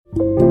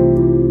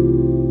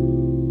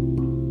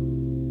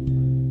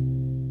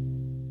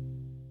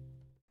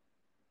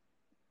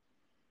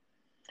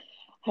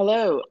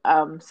Hello.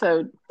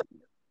 So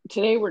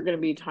today we're going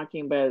to be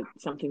talking about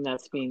something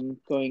that's been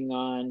going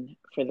on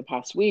for the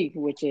past week,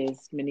 which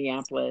is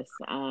Minneapolis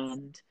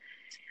and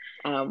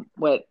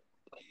what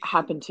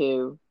happened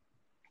to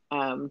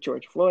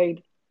George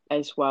Floyd,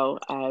 as well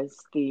as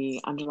the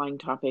underlying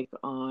topic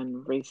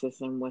on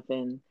racism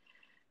within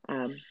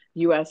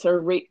U.S.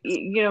 or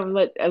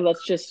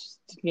let's just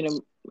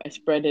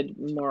spread it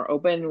more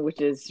open,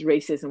 which is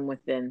racism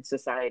within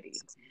society.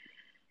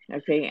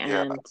 Okay,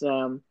 Yeah,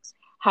 and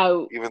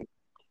how even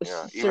even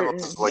though this certain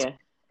is like yeah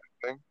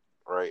a thing,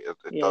 right? It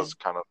yeah. does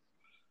kind of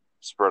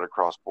spread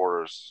across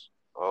borders.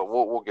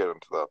 We'll get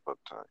into that, but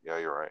yeah,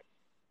 you're right.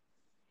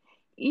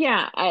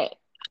 Yeah,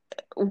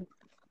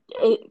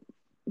 it,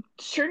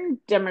 certain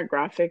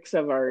demographics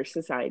of our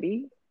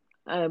society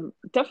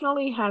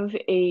definitely have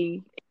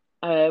a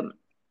um,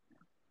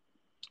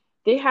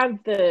 they have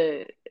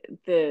the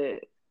they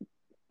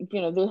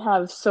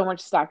have so much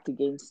stacked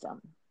against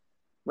them,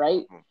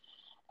 right? Mhm.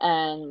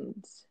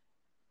 And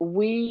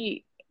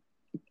we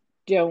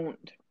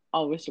don't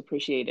always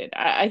appreciate it.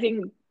 I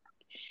think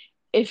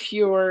if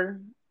you're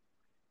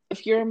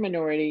if you're a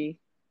minority,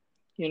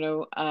 you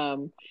know,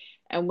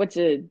 and what's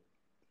a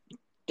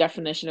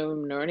definition of a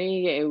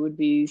minority? It would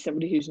be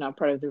somebody who's not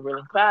part of the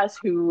ruling class.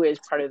 Who is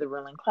part of the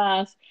ruling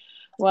class?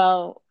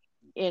 Well,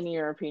 in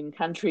European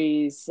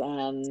countries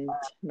and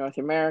North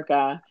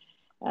America,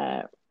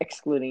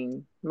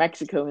 excluding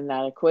Mexico in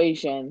that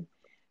equation,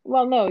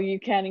 well, no, you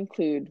can't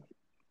include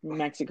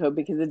Mexico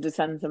because the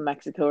descendants of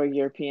Mexico are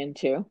European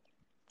too,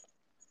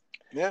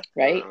 Yeah,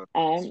 right?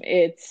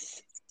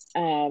 It's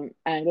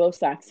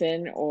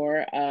Anglo-Saxon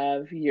or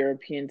of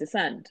European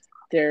descent.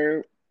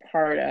 They're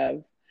part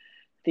of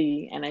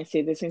and I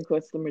say this in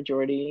quotes, the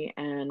majority,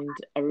 and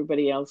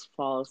everybody else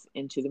falls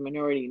into the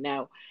minority.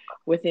 Now,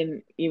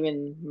 within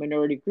even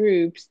minority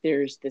groups,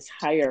 there's this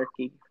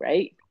hierarchy,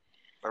 right?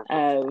 of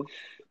course. Of,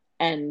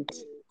 and,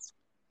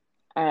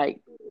 uh,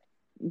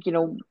 you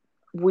know,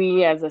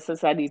 we as a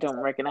society don't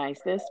recognize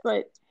this,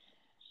 but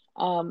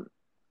um,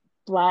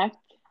 Black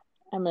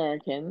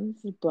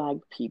Americans, Black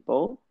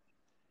people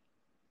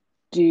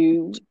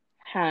do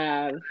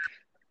have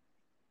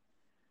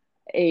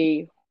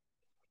a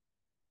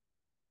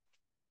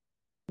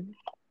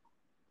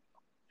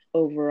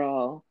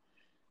overall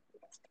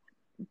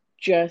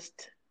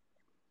just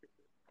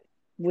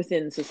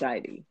within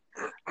society,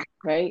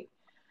 right?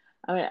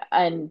 I mean,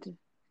 and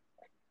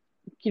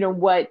you know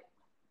what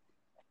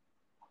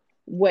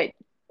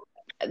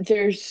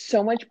there's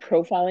so much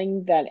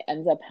profiling that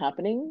ends up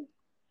happening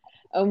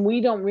and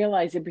we don't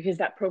realize it because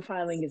that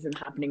profiling isn't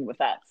happening with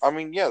us, I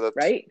mean, yeah,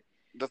 right?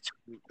 that's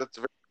that's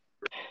very,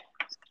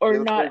 Or yeah,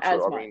 that's not very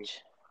true. as I mean,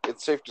 much.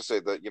 it's safe to say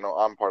that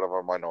I'm part of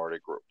a minority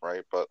group,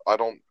 right? But I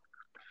don't,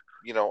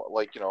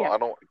 Yeah, I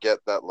don't get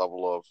that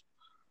level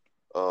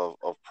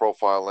of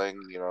profiling.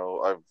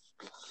 I've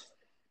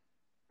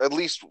at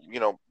least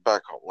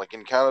back home, like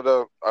in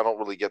Canada, I don't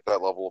really get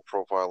that level of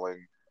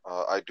profiling.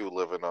 I do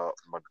live in a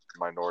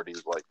minority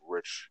like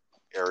rich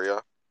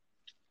area,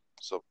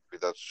 so maybe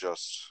that's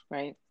just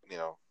right. you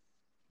know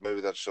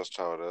maybe that's just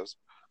how it is.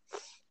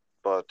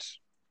 But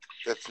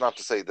it's not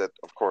to say that,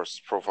 of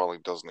course,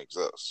 profiling doesn't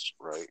exist,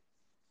 right?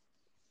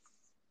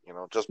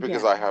 Just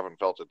because Yeah, I haven't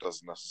felt it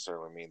doesn't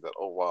necessarily mean that,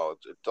 oh wow,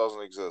 it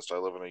doesn't exist. I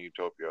live in a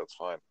utopia. It's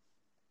fine.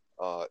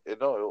 It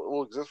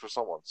will exist for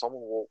someone.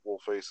 Someone will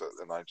face it,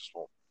 and I just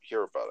won't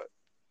hear about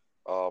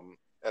it.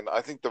 And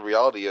I think the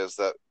reality is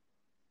that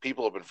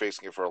people have been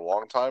facing it for a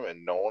long time,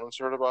 and no one has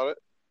heard about it.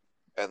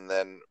 And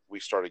then we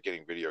started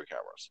getting video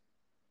cameras.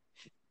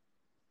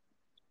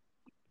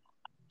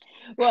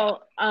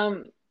 well,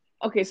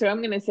 okay, so I'm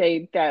going to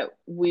say that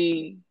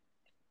we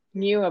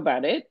knew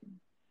about it.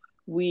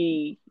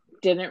 We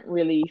didn't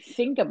really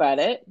think about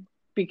it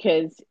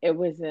because it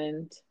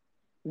wasn't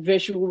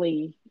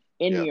visually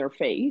in Yeah, your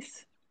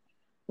face,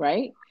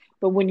 right?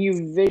 But when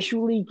you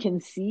visually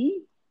can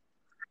see,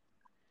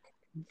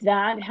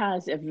 that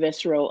has a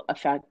visceral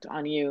effect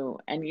on you,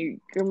 and you're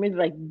gonna be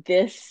like,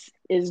 this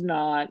is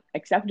not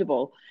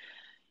acceptable.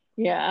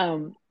 Yeah,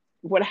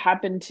 what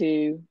happened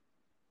to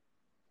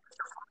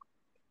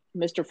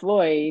Mr.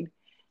 Floyd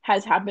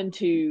has happened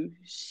to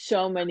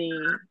so many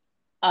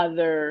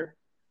other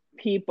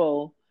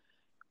people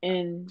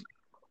in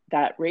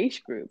that race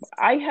group.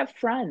 I have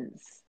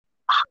friends,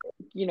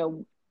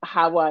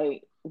 how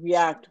I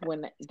react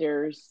when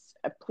there's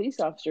a police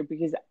officer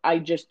because I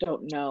just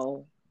don't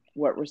know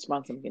what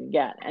response I'm going to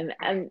get.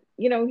 And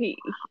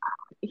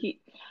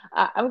he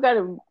I've got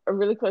a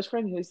really close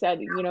friend who said,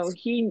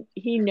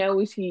 he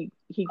knows he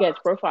gets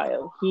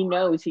profiled. He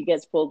knows he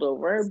gets pulled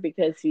over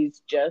because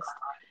he's just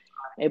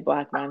a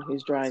black man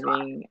who's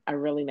driving a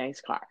really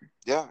nice car.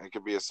 yeah, it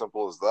could be as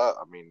simple as that.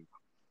 I mean,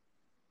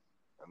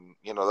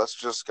 and that's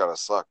just gotta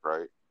suck,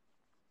 right?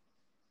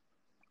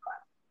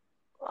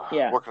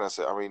 Yeah. What can I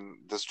say? I mean,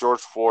 this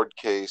George Floyd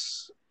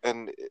case,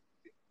 and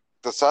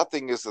the sad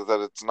thing is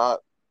that it's not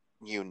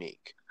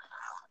unique.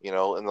 In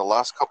the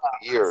last couple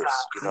of years,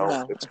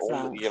 No, it's it's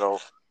only,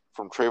 not.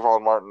 from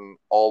Trayvon Martin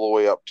all the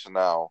way up to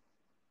now,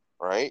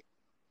 right?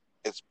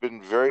 it's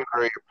been very,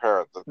 very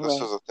apparent that this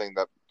Right. is a thing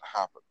that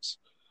happens,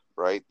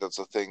 right? That's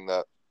a thing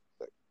that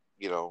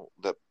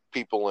that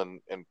people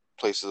in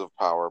places of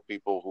power,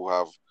 people who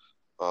have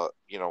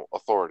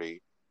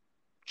authority,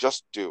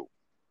 just do,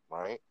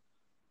 right?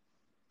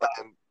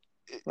 And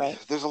Right.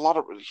 there's a lot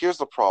of here's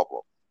the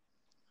problem,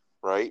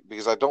 right?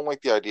 Because I don't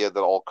like the idea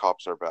that all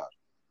cops are bad.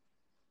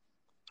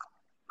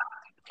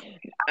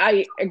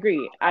 I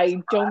agree.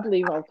 I don't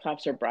believe all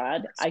cops are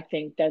bad. I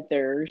think that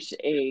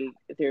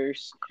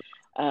there's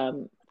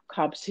um,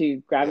 cops who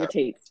Yeah,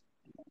 gravitate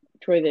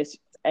toward this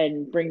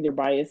and bring their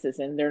biases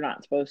in. They're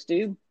not supposed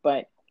to,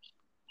 but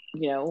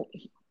you know,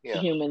 yeah.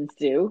 humans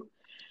do.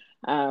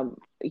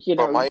 You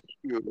But know, my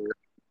issue,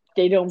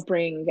 they don't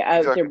bring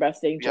out their exactly,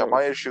 best yeah,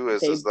 my angels. issue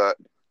is They, that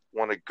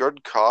when a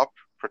good cop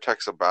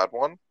protects a bad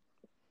one,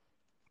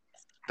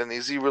 then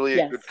is he really a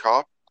yes, good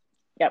cop?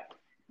 yep,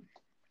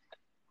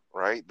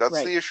 Right? That's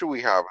right, the issue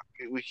we have.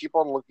 We keep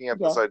on looking at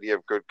this yeah, idea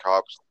of good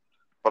cops,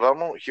 but I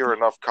don't hear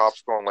enough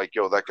cops going like,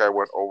 "Yo, that guy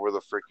went over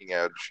the freaking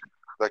edge.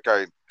 That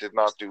guy did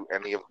not do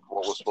any of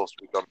what was supposed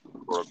to be done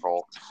in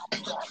protocol."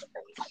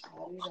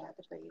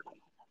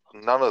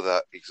 None of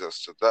that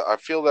existed. That I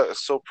feel that is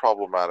so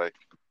problematic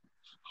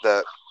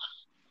that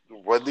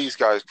when these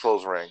guys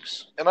close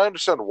ranks, and I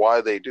understand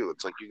why they do.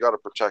 It's like you got to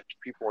protect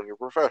people in your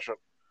profession.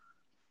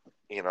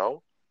 You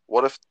know,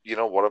 what if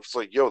it's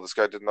like, yo, this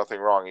guy did nothing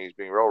wrong and he's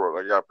being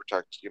railroaded. I got to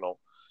protect.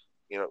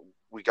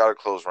 We got to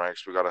close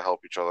ranks. We got to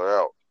help each other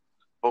out.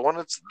 But when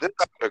it's this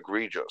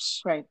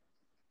egregious, right,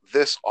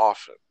 this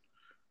often,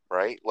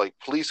 right? Like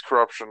police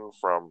corruption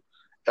from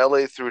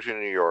LA through to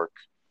New York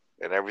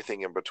and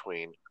everything in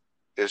between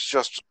is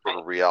just sort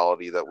of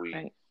reality that we,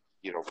 right.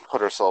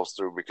 put ourselves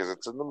through because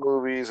it's in the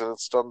movies and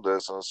it's done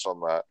this and it's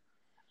done that.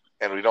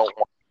 And we don't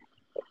want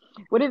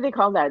What do they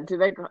call that? Do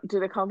they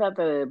call that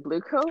the blue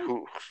code?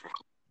 who,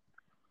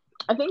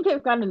 I think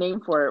they've got a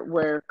name for it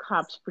where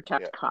cops yeah.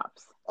 protect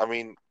cops. I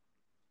mean,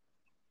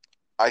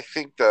 I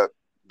think that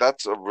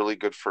that's a really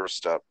good first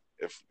step.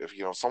 If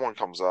someone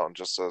comes out and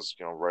just says,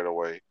 right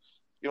away,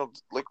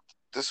 like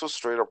this was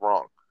straight up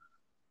wrong,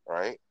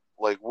 right?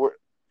 Like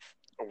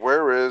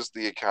where is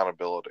the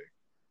accountability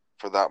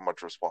for that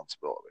much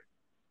responsibility?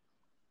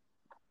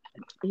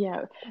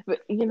 Yeah, but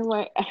you know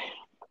what?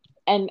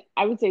 And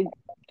I would say,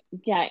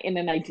 yeah, in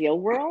an ideal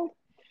world,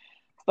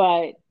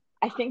 but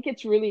I think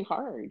it's really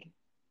hard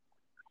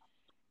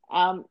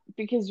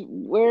because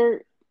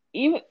we're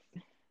even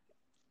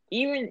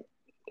even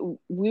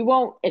we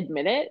won't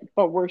admit it,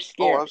 but we're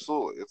Oh, scared,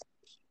 absolutely.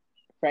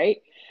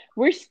 right?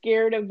 We're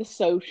scared of the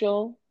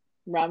social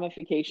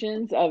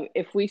ramifications of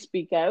if we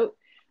speak out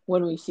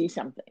when we see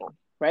something,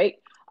 right?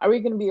 Are we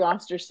going to be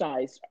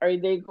ostracized? Are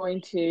they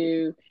going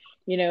to,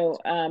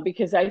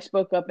 because I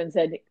spoke up and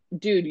said,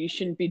 dude, you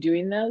shouldn't be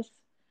doing this?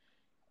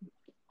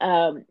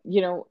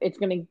 It's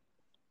going to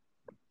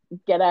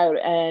get out.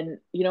 And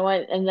you know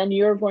what? And then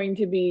you're going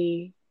to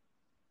be,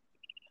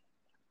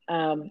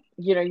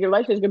 your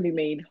life is going to be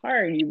made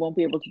hard. You won't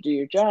be able to do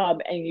your job.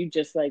 And you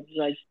just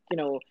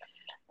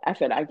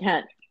F it, I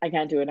can't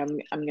do it. I'm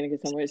gonna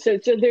get somewhere. So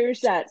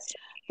there's that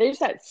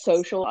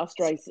social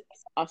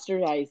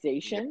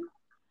ostracization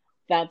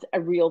that's a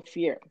real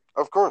fear.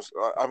 Of course.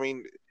 I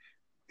mean,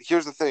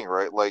 here's the thing,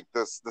 right? Like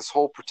this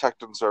whole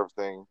protect and serve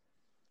thing,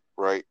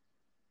 right?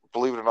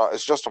 Believe it or not,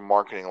 it's just a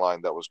marketing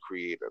line that was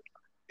created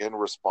in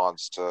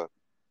response to,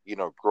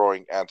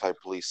 growing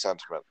anti-police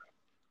sentiment,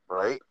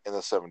 right? In the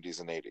 70s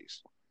and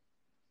 80s.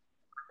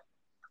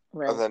 And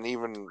Right, then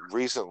even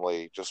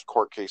recently, just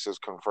court cases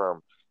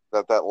confirm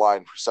that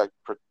line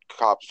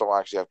cops don't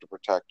actually have to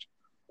protect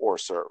or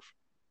serve.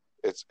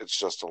 It's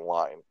just a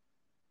line,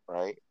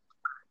 right?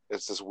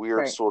 It's this weird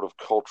right. sort of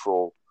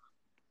cultural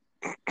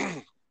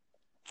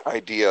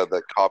idea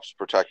that cops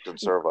protect and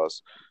serve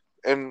us.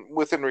 And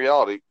within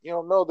reality,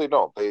 no, they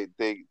don't. They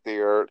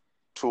are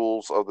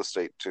tools of the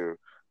state to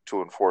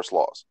enforce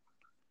laws,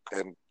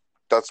 and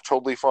that's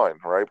totally fine,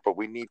 right? But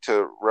we need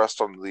to rest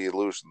on the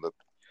illusion that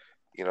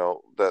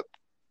that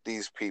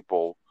these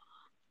people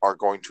are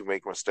going to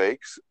make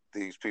mistakes.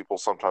 These people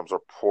sometimes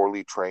are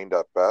poorly trained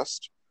at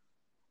best,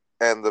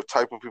 and the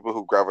type of people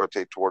who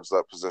gravitate towards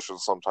that position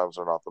sometimes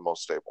are not the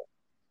most stable.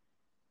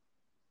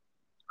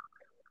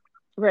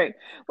 Right.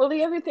 Well,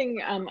 the other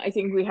thing I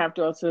think we have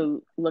to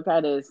also look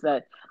at is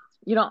that,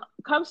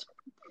 cops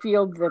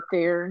feel that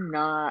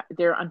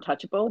they're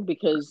untouchable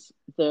because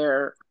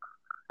they're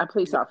a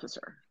police Yeah,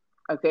 officer.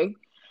 Okay.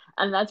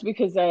 And that's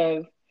because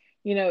of,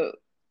 you know,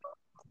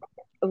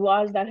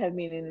 laws that have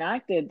been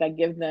enacted that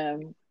give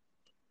them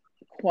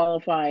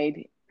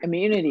qualified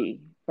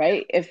immunity,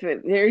 right? If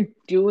they're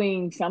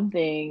doing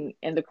something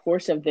in the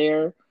course of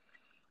their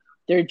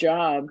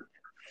job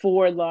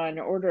for law and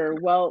order,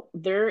 well,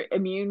 they're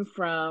immune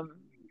from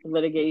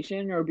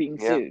litigation or being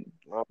yeah, sued,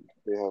 no,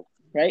 they have,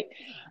 right?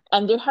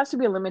 And there has to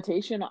be a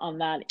limitation on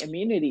that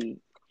immunity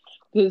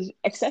because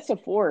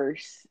excessive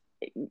force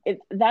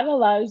that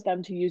allows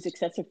them to use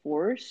excessive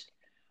force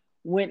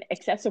when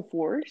excessive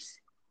force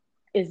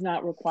is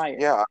not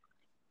required, yeah,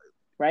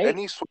 right?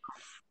 any sort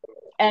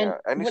And yeah,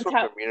 any what's sort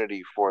how of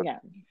immunity for yeah,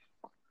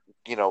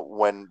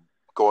 when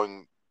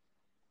going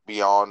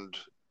beyond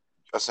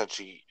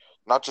essentially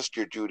not just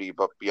your duty,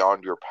 but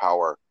beyond your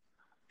power,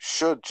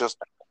 should just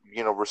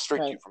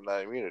restrict you Right. from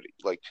that immunity.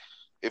 Like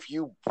if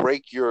you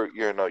break your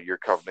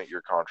covenant,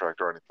 your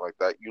contract, or anything like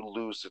that, you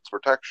lose its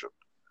protection,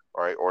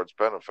 right, or its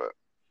benefit,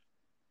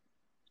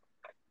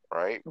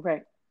 right?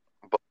 Right.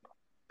 But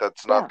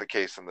that's not Yeah. the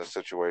case in this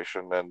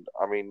situation. And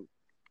I mean,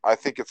 I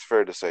think it's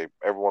fair to say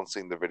everyone's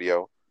seen the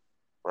video,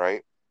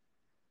 right,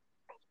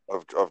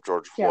 of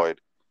George Yeah.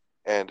 Floyd,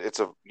 and it's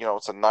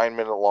a 9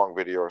 minute long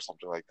video or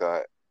something like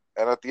that.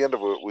 And at the end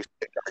of it, we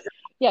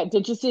Yeah.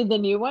 Did you see the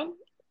new one?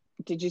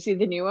 Did you see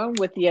the new one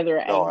with the other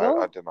no, I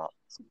angle? did not.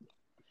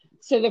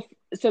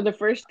 So the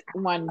first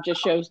one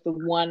just shows the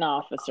one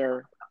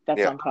officer that's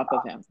Yeah, on top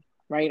of him,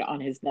 right on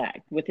his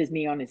neck, with his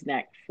knee on his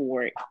neck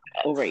for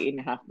over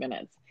 8.5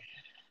 minutes.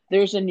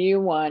 There's a new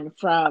one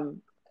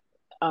from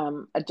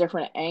a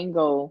different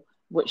angle,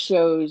 which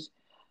shows,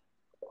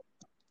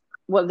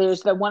 well,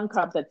 there's the one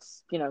cop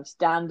that's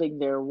standing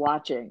there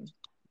watching,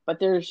 but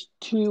there's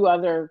two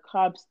other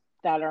cops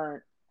that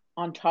are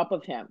on top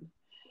of him.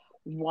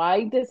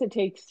 Why does it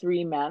take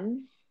three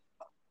men,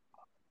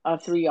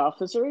 three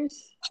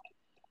officers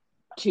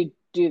to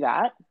do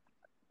that?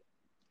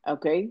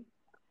 Okay.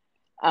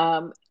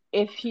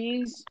 If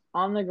he's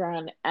on the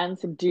ground and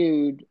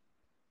subdued,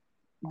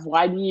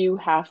 why do you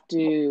have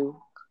to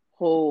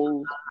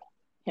hold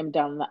him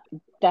down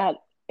that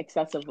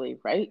excessively,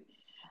 right?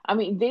 I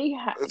mean,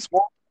 it's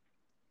more,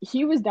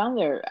 he was down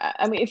there.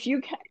 I mean,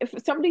 if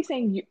somebody's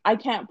saying I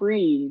can't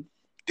breathe,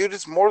 dude.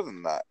 It's more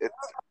than that.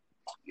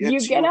 you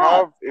It's get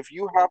up. if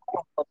you have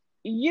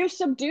You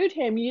subdued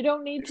him. You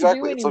don't need to do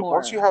exactly. It's like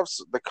once you anymore. have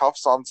the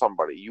cuffs on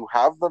somebody, you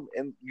have them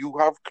in. You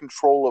have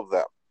control of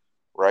them,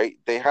 right?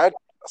 They had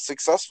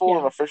successful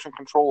and Yeah, efficient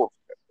control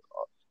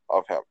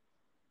of him,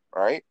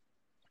 right?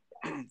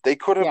 They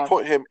could have yeah,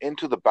 put him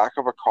into the back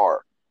of a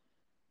car,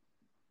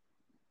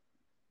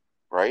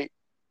 right?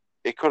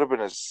 It could have been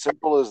as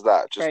simple as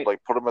that. Just right,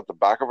 like put him at the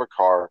back of a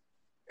car,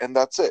 and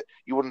that's it.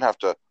 You wouldn't have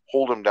to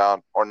hold him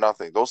down or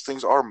nothing. Those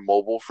things are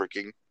mobile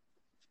freaking.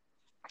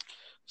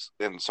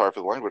 And sorry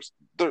for the language.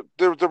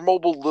 They're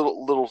mobile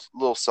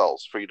little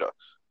cells for you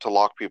to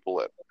lock people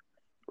in,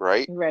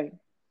 right? right,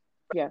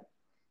 yeah,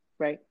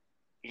 right,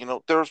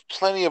 There's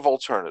plenty of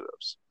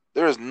alternatives.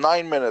 There is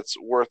 9 minutes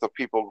worth of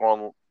people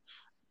going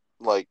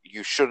like,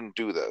 "You shouldn't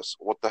do this.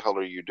 What the hell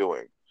are you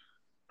doing?"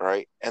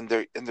 Right? And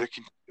they're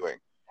continuing.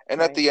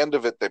 And at right, the end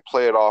of it, they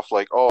play it off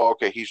like, "Oh,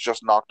 okay, he's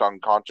just knocked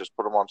unconscious.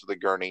 Put him onto the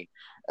gurney,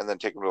 and then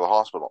take him to the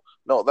hospital."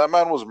 No, that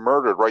man was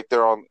murdered right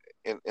there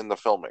in the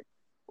filming,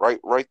 right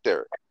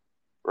there,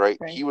 right.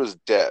 right, He was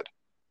dead,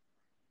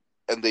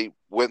 and they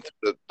went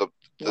through the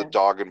yeah,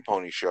 dog and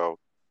pony show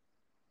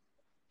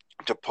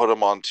to put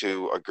him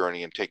onto a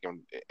gurney and take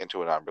him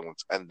into an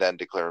ambulance, and then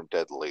declare him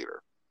dead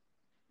later.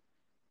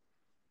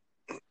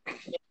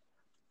 yeah,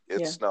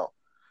 It's no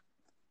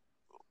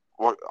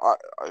what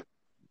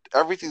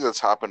everything that's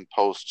happened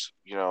post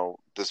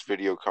this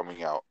video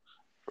coming out,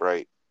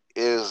 right,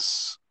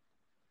 is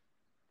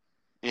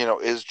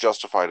is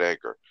justified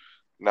anger.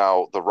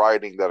 Now the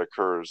rioting that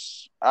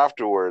occurs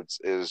afterwards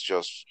is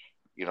just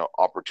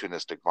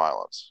opportunistic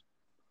violence.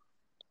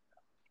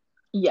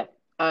 yeah.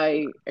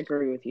 I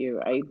agree with you.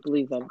 I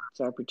believe that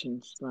it's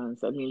opportunist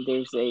response. I mean,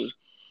 there's a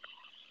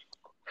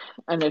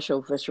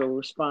initial visceral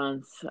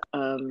response.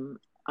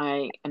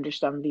 I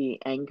understand the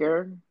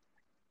anger.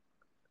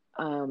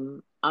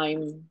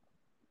 I'm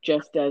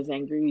just as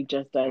angry,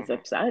 just as Mm-hmm.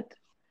 upset,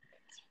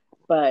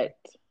 but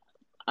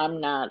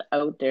I'm not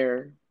out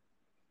there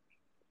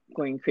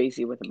going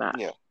crazy with a bat,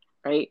 Yeah,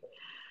 right?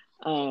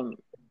 Um,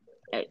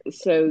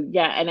 so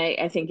yeah, and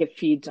I think it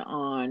feeds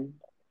on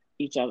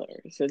each other.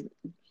 So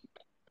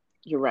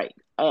you're right,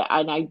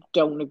 and I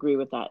don't agree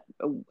with that.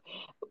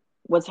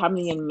 What's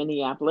happening in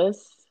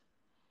Minneapolis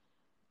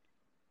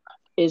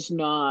is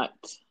not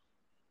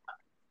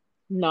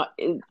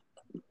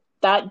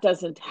that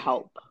doesn't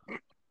help,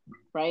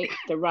 right?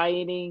 The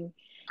rioting,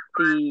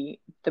 the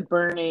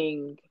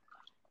burning,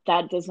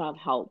 that does not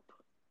help.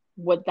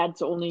 What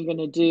that's only going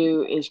to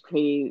do is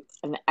create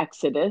an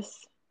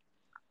exodus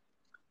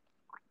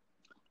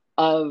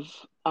of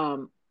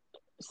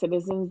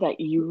citizens that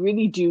you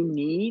really do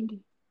need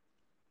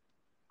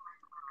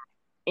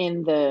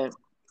in the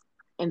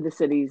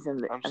cities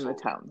and the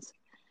absolutely. towns.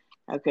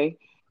 Okay,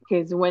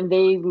 because when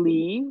they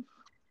leave,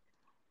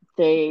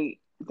 they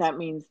that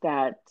means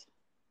that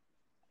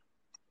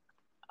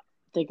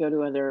they go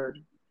to other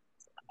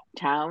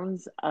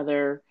towns,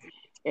 other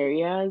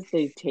areas.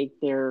 They take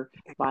their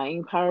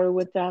buying power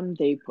with them.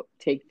 They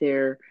take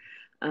their,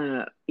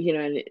 and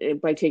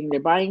by taking their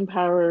buying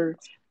power,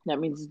 that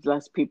means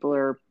less people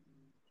are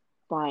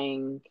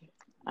buying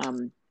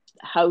um,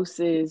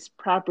 houses,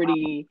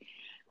 property.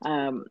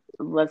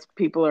 Less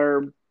people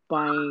are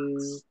buying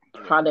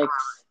Yeah,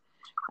 products,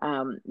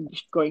 um,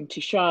 going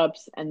to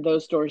shops, and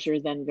those stores are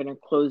then going to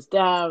close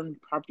down.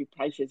 Property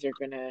prices are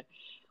going to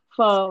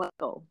fall.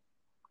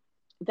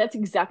 That's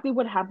exactly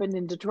what happened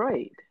in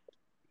Detroit,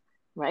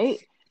 right?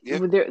 yeah,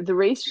 The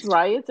race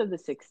riots of the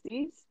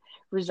 60s.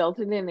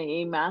 resulted in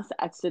a mass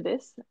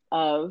exodus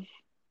of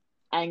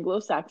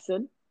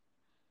Anglo-Saxon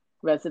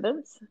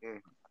residents,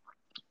 Mm.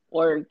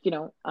 or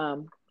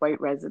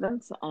white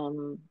residents.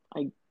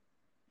 I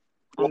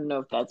Well, don't know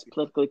if that's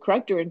politically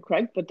correct or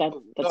incorrect, but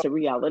no, that's a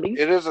reality,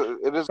 it is an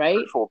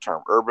right? actual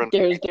term, urban.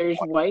 There's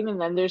white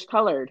and then there's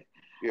colored,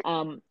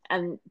 Yeah,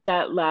 and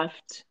that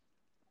left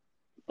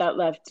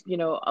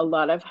a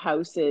lot of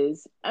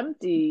houses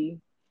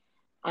empty,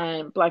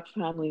 and black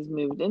families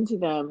moved into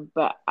them.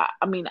 But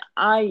I mean,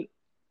 I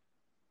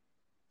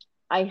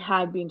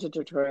had been to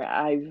Detroit.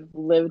 I've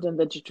lived in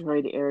the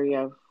Detroit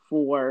area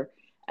for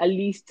at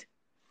least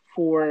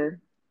 4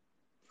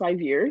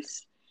 5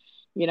 years,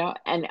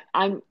 and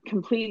I'm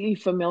completely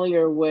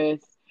familiar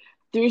with.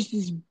 There's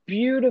these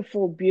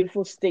beautiful,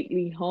 beautiful,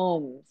 stately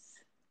homes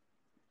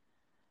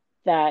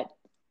that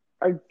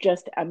are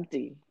just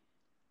empty,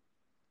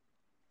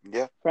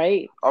 yeah.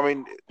 right? I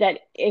mean, That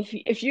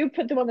if you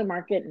put them on the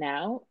market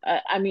now,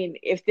 I mean,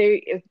 if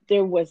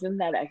there wasn't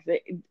that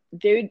exit,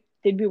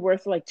 they'd be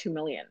worth like 2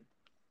 million,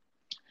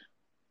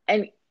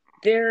 and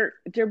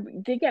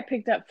they get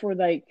picked up for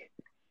like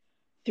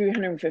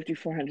 350,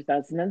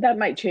 400,000. And that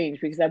might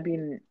change because I've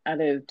been out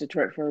of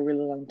Detroit for a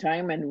really long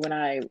time, and when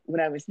I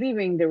was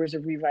leaving, there was a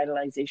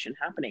revitalization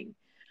happening,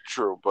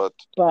 true, but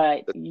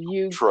but it's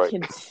you Detroit.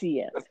 can see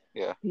it.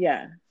 Yeah.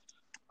 Yeah.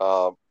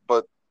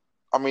 But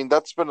I mean,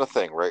 that's been a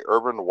thing, right?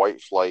 Urban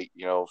white flight,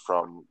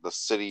 from the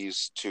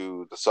cities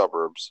to the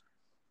suburbs,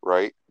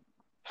 right,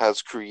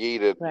 has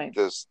created Right.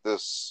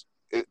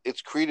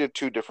 it's created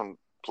two different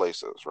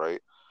places,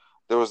 right?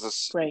 There was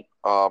this Right.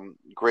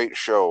 great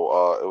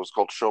show. It was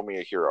called Show Me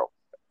a Hero,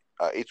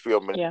 HBO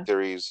Yeah.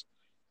 miniseries,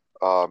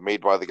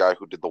 made by the guy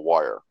who did The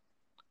Wire.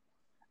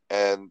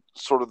 And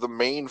sort of the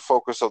main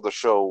focus of the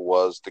show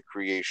was the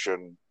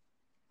creation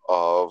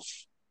of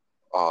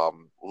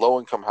low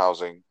income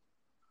housing,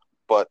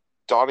 but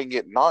dotting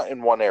it not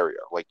in one area,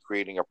 like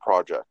creating a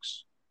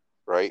projects,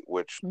 right,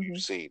 which we've Hmm.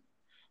 seen,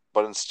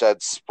 but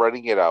instead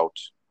spreading it out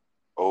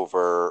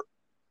over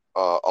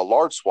a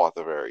large swath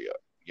of area,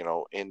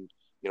 in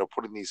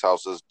putting these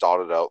houses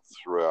dotted out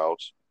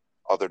throughout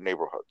other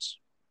neighborhoods,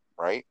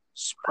 right? Right.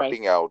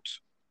 Spreading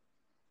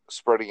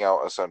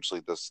out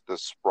essentially this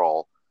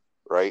sprawl,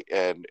 right?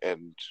 And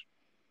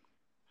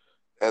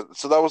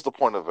so that was the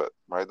point of it,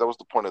 right? That was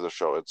the point of the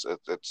show. It's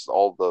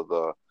all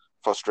the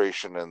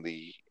frustration and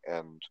the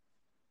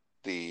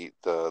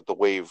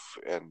wave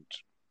and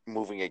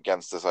moving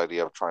against this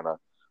idea of trying to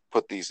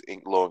put these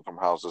low income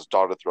houses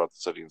dotted throughout the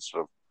city instead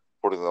of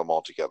putting them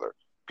all together.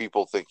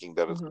 People thinking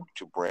that it's Hmm. going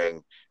to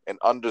bring an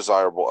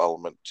undesirable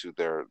element to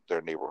their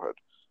neighborhood.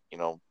 You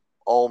know,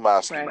 all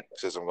mass Right.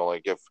 racism.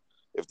 Like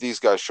if these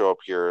guys show up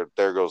here,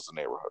 there goes the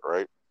neighborhood,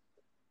 right?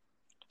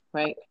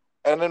 Right.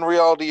 And in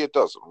reality, it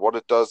doesn't. What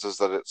it does is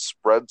that it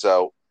spreads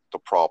out the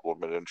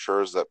problem. It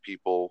ensures that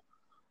people,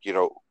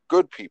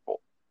 good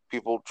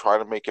people trying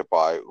to make it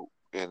by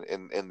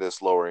in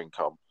this lower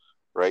income,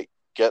 right,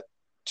 get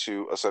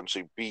to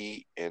essentially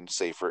be in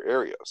safer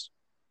areas.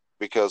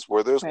 Because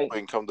where there's low Right.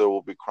 income, there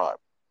will be crime.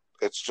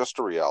 It's just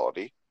a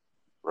reality,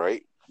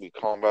 right? We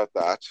combat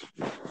that.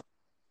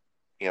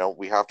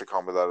 We have to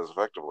combat that as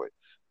effectively.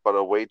 But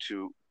a way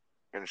to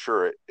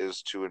ensure it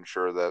is to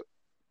ensure that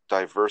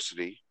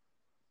diversity,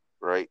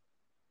 right,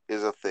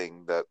 is a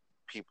thing that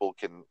people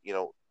can,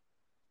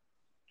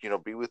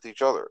 be with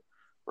each other,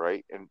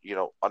 right, and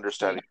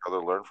understand Right. each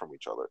other, learn from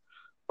each other.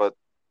 But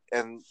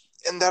and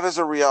and that is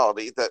a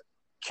reality that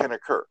can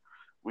occur.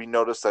 We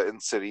notice that in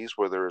cities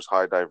where there is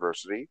high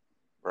diversity,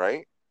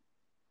 right,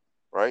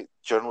 right,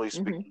 generally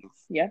Hmm. speaking,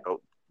 Yeah.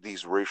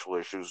 these racial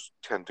issues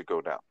tend to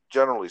go down.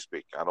 Generally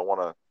speaking, I don't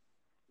want to,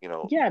 you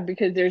know, Yeah,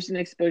 because there's an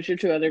exposure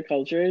to other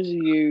cultures.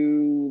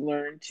 You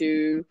learn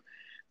to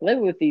live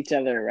with each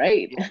other,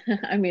 right? yeah,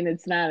 I mean,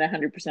 it's not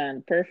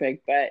 100%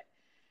 perfect, but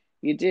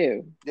you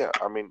do. yeah.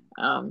 I mean,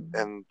 Um,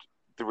 and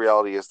the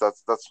reality is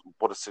that's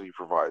what a city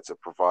provides.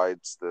 It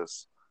provides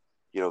this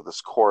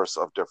chorus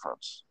of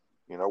difference,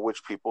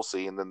 which people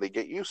see and then they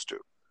get used to,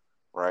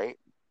 right?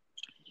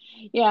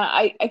 yeah,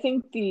 I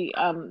think the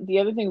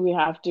other thing we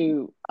have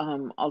to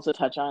also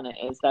touch on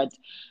is that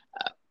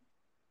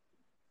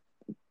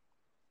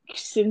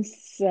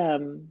since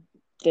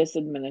this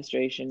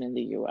administration in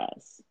the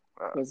US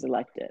Uh, was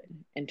elected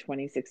in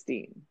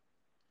 2016,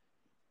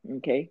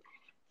 okay,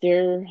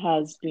 there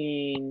has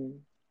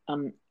been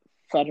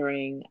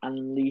fettering,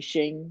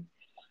 unleashing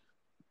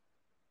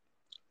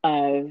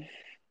of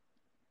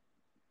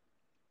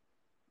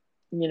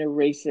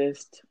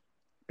racist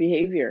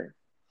behavior,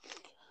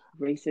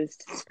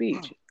 racist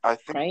speech, I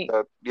think right?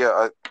 that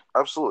yeah,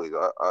 absolutely.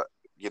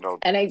 You know,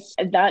 And I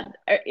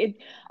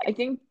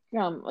think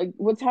like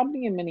what's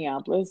happening in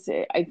Minneapolis,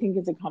 I think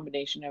it's a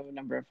combination of a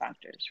number of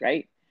factors,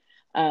 right?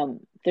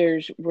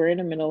 We're in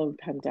the middle of a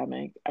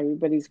pandemic.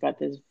 Everybody's got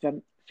this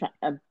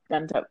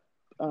bent up,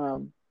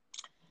 um,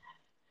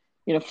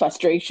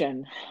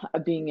 frustration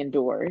of being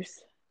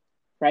indoors,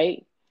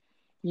 right?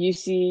 You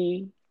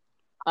see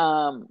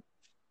um,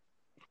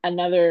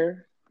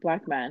 another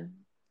black man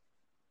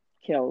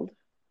killed,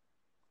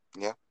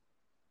 yeah,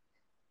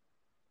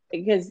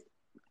 because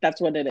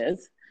that's what it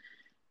is.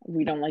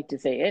 We don't like to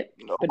say it,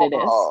 No, but it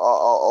is.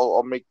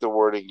 I'll make the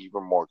wording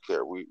even more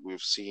clear.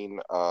 We've seen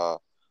a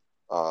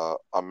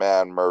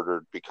man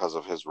murdered because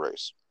of his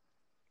race.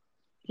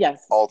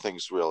 Yes, All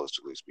things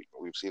realistically speaking,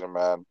 we've seen a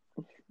man,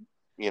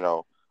 you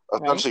know,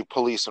 right? essentially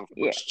police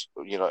Yeah, enforced,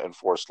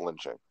 enforced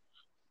lynching.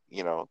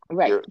 You know,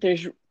 right. there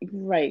There's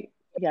right.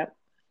 Yeah.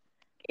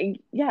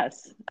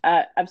 Yes,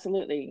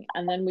 absolutely.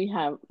 And then we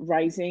have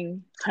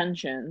rising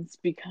tensions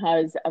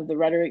because of the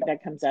rhetoric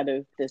that comes out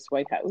of this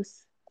White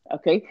House.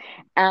 Okay.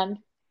 And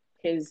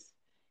his,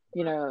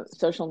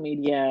 social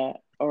media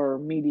or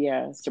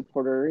media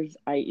supporters,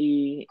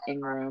 i.e.,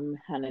 Ingram,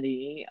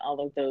 Hannity,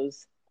 all of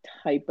those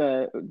type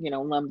of,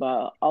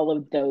 Limba, all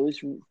of those,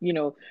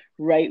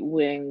 right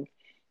wing,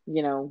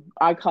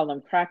 I call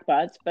them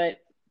crackpots, but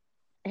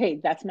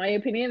hey, that's my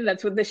opinion.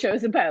 That's what the show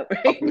is about,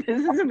 I right? mean,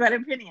 This is about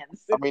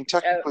opinions. I mean,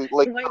 So technically,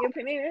 like my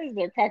opinion is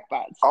they're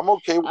crackpots. I'm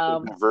okay with the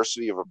Um,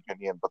 diversity of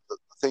opinion, but the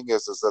thing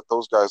is that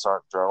those guys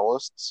aren't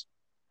journalists,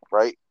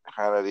 right?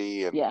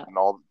 Hannity yeah, and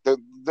all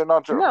they're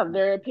not. no,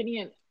 their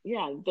opinion.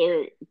 Yeah,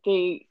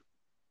 they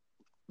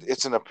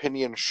It's an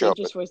opinion they show. just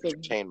It's voice their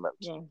entertainment,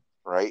 yeah.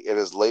 right? It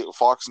is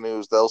Fox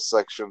News. Those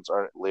sections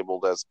are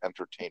labeled as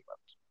entertainment,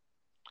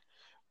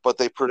 but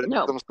they present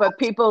No, but themselves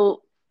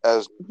people,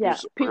 as yeah,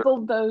 news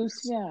people those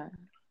organizations. yeah,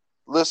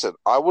 Listen,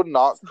 I would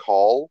not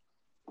call,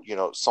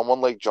 someone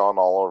like John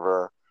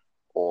Oliver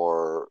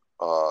or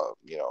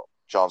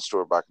John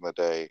Stewart back in the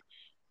day,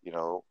 you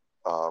know,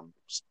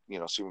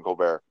 Stephen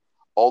Colbert,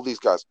 all these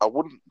guys. I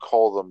wouldn't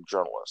call them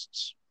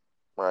journalists,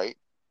 right?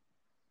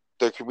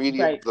 They're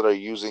comedians right, that are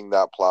using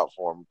that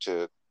platform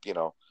to,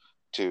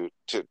 to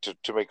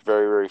make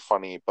very very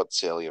funny but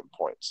salient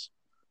points,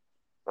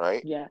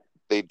 right? yeah,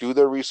 They do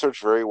their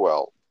research very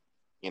well,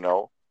 you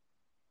know,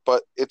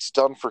 but it's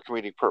done for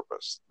comedic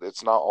purpose.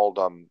 It's not all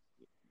done,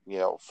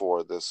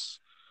 for this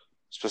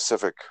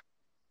specific.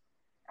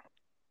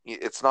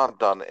 It's not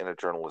done in a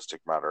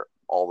journalistic matter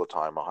all the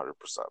time, 100%.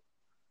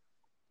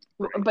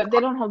 but they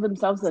don't hold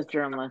themselves as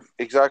journalists,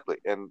 Exactly,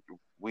 and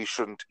we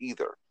shouldn't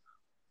either.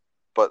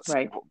 But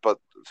right? but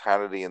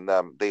Hannity and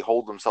them, they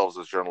hold themselves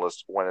as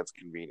journalists when it's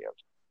convenient,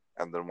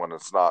 and then when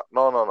it's not,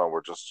 no, no, no,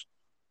 we're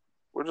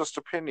just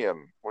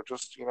opinion, we're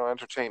just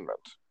entertainment.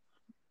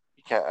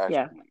 You can't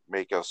Yeah, actually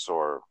make us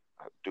or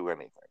do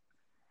anything,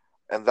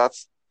 and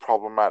that's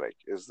problematic.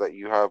 Is that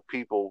you have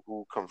people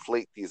who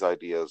conflate these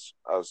ideas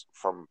as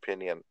from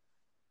opinion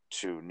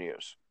to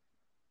news.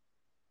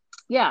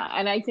 yeah,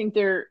 and I think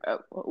they're,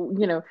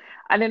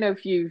 I don't know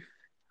if you've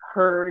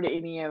heard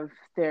any of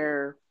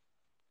their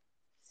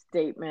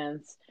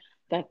statements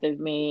that they've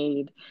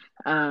made,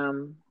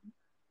 um,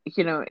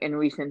 in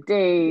recent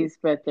days,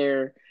 but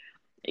they're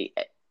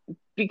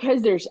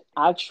because there's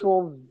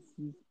actual,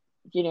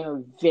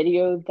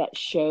 video that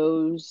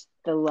shows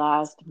the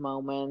last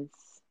moments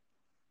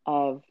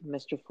of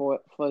Mr.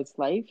 Floyd's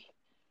life,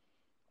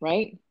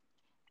 right?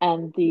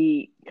 And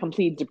the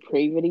complete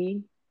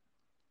depravity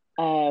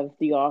of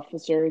the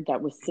officer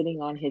that was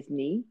sitting on his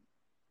knee.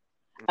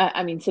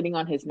 I mean, sitting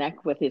on his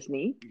neck with his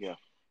knee, Yeah,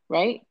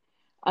 right?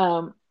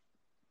 Um,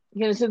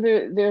 so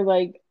they're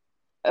like,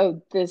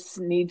 oh, this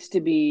needs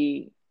to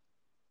be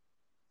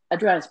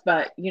addressed,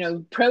 but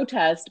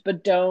protest,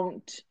 but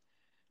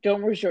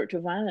don't resort to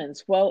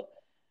violence. Well,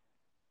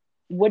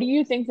 what do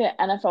you think the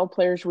NFL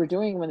players were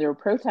doing when they were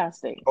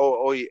protesting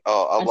oh, yeah,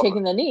 and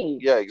taking the knee?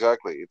 yeah,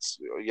 exactly. It's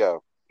yeah,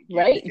 you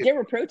Right? get They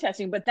were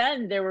protesting, but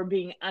then they were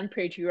being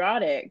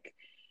unpatriotic,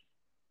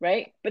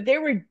 right? But they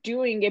were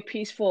doing a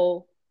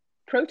peaceful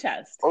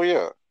protest. oh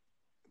yeah,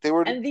 they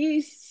were And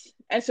these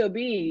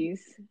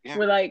SOBs yeah,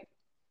 were like,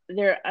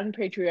 they're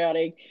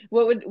unpatriotic.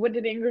 What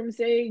did Ingram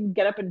say?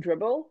 Get up and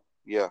dribble?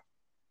 yeah,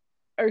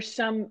 Or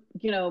some,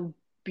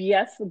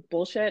 BS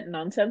bullshit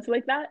nonsense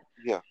like that,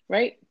 yeah.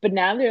 right? But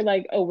now they're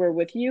like, oh, we're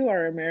with you,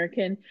 our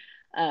American,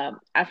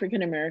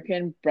 African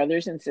American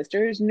brothers and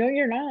sisters. No,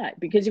 you're not,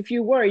 because if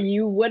you were,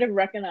 you would have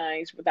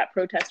recognized what that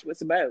protest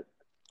was about.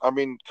 I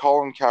mean,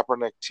 Colin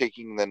Kaepernick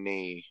taking the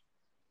knee,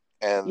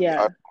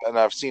 Yeah, and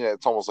I've seen it.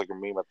 It's almost like a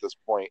meme at this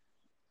point,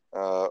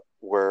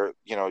 where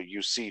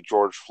you see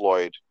George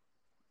Floyd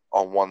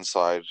on one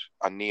side,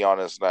 a knee on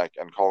his neck,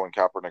 and Colin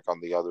Kaepernick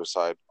on the other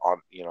side, on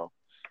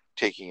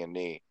taking a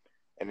knee,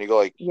 and you go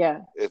like, yeah,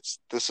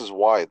 this is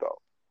why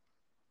though,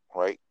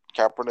 right?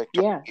 Kaepernick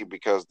took yeah, a knee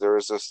because there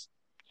is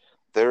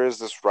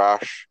this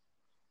rash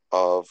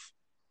of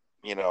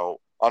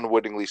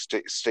unwittingly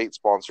state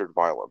sponsored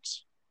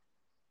violence,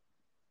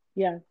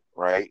 yeah.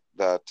 right?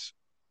 That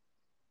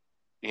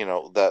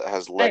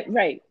has led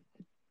Right.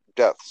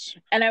 deaths.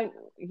 And I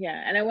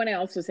want to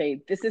also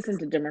say this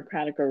isn't a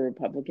Democratic or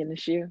Republican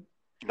issue.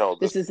 No,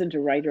 this This isn't a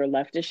right or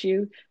left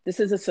issue.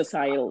 This is a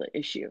societal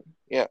issue.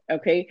 yeah,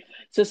 Okay,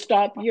 so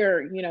stop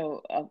your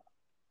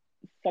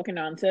fucking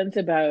nonsense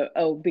about,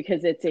 oh,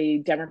 because it's a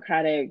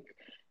Democratic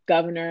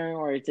governor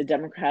or it's a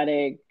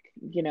Democratic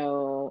you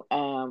know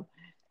um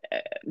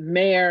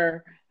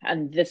mayor,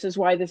 and this is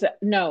why this,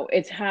 no,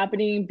 it's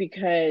happening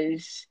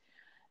because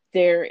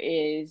there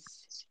is,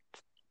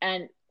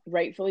 and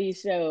rightfully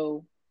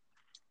so,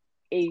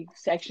 a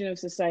section of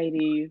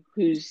society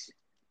who's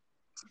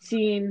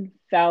seen,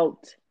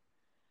 felt,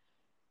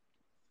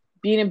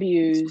 being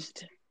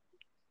abused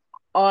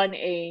on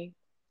a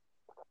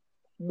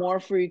more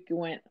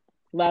frequent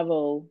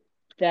level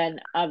than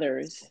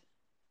others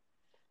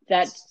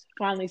that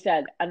finally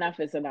said enough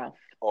is enough.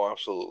 Oh,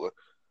 absolutely.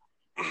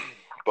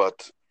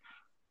 But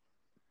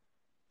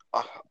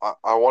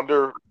I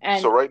wonder. So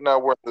And right now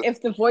we're in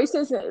if the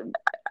voices, and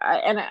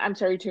I'm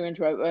sorry to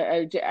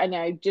interrupt, and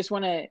I just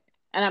want to,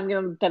 and I'm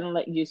gonna then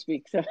let you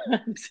speak. So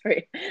I'm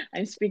sorry,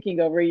 I'm speaking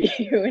over you,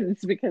 and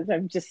it's because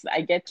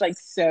I get like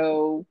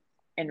so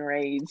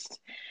enraged.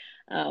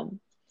 Um,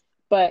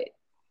 but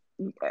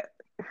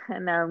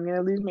and now I'm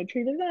gonna lose my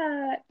train of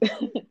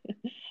that.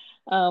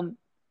 um,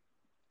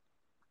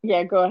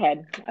 yeah, go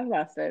ahead. I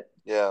lost it.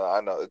 yeah,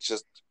 I know. It's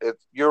just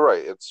you're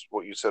right. It's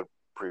what you said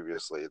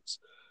previously. It's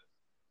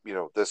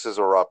this is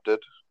erupted,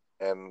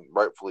 and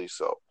rightfully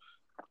so.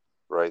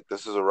 Right?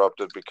 This is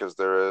erupted because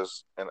there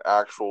is an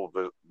actual,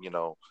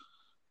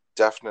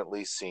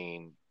 definitely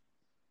seen,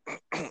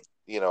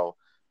 you know,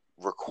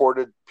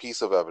 recorded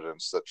piece of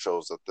evidence that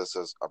shows that this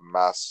is a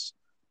mass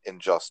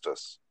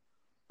injustice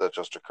that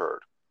just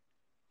occurred.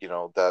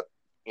 That,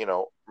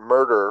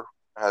 murder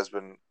has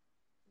been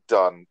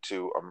done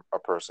to a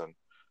person,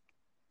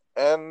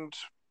 and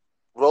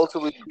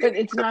relatively But speaking,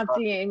 it's not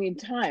the only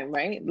time,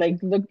 right? Like,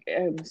 look,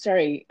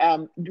 sorry.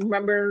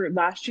 Remember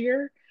last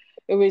year,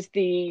 it was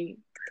the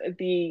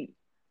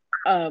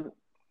um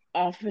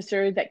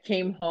officer that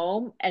came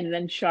home and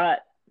then shot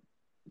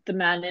the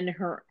man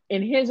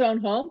in his own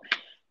home,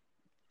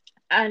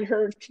 and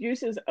her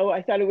excuse is, "Oh,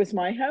 I thought it was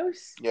my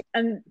house," yeah.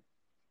 and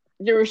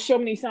there were so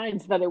many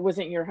signs that it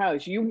wasn't your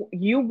house. You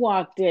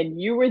walked in,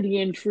 you were the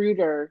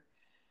intruder,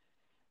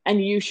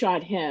 and you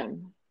shot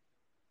him.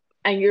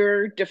 And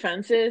your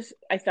defense is,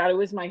 "I thought it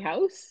was my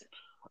house.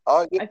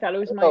 Yeah, I thought it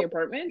was my no,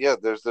 apartment." yeah.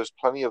 There's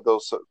plenty of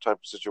those type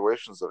of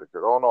situations that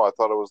occurred. Oh no, I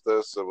thought it was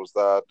this, it was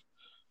that.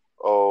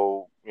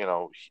 Oh,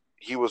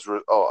 he was.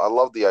 Oh, I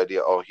love the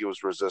idea. Oh, he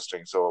was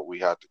resisting, so we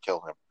had to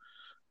kill him.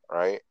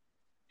 Right?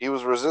 He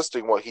was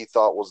resisting what he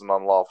thought was an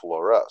unlawful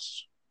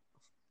arrest.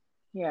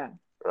 Yeah.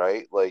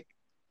 Right? Like,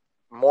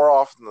 more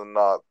often than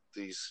not,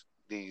 these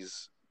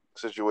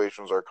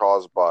situations are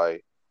caused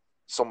by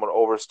someone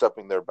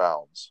overstepping their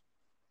bounds,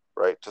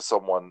 right? To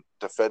someone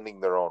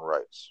defending their own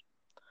rights,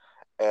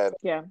 and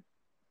Yeah.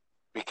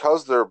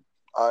 because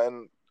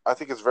and I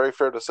think it's very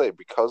fair to say,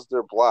 because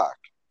they're black,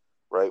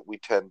 right? We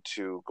tend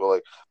to go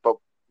like, but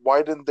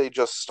why didn't they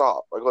just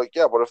stop? Like,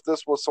 yeah, but if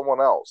this was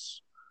someone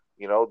else,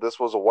 this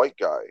was a white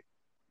guy,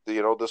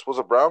 this was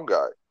a brown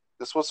guy,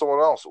 this was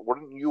someone else,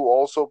 wouldn't you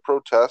also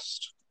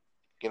protest,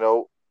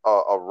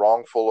 a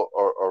wrongful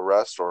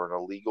arrest or an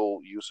illegal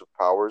use of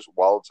powers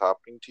while it's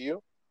happening to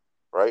you,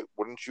 right?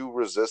 Wouldn't you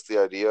resist the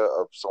idea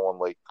of someone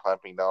like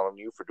clamping down on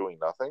you for doing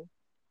nothing?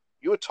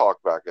 You would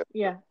talk back at them.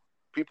 Yeah.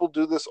 People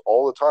do this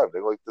all the time.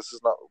 They're like, "This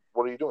is not.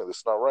 What are you doing? This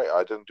is not right.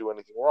 I didn't do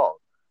anything wrong."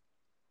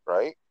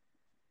 Right?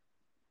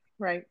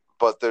 Right.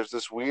 But there's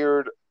this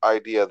weird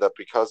idea that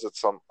because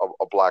it's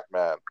a black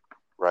man,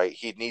 right,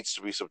 he needs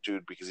to be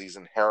subdued because he's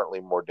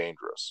inherently more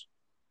dangerous.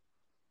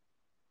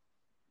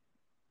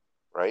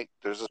 Right?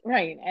 There's this.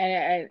 Right.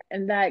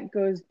 And that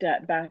goes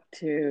back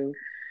to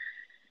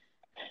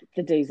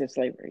the days of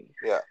slavery.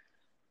 Yeah.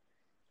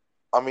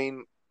 I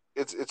mean,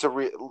 it's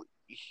a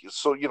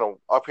so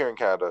up here in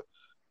Canada,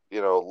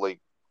 like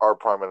our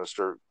prime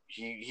minister,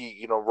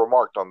 he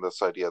remarked on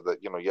this idea that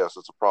yes,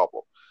 it's a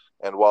problem,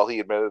 and while he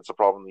admitted it's a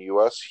problem in the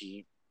U.S.,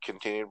 he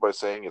continued by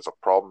saying it's a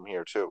problem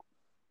here too,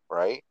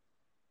 right?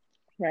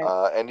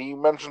 Right. And he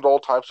mentioned all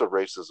types of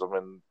racism,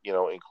 and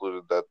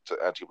included that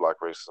anti-black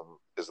racism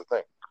is a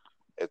thing.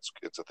 It's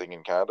a thing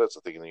in Canada. It's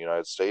a thing in the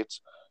United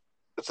States.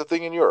 It's a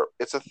thing in Europe.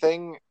 It's a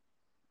thing.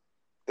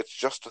 It's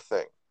just a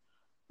thing,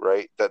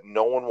 right? That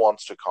no one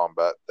wants to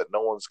combat. That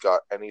no one's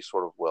got any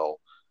sort of will.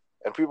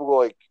 And people go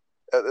like,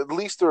 at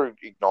least they're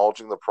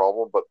acknowledging the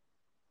problem. But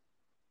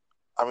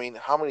I mean,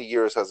 how many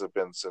years has it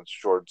been since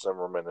George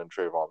Zimmerman and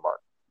Trayvon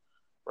Martin,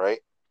 right?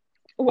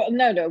 Well,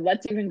 no, no.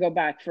 Let's even go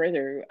back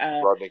further.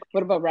 Rodney.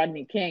 What about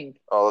Rodney King?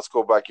 Let's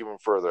go back even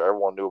further.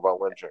 Everyone knew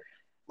about lynching.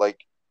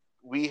 Like,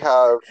 we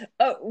have.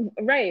 Oh,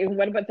 right.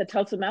 What about the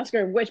Tulsa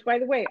massacre? Which, by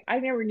the way, I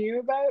never knew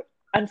about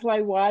until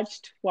I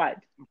watched what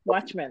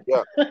Watchmen.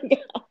 Yeah.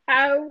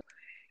 How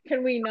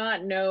can we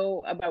not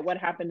know about what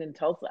happened in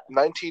Tulsa?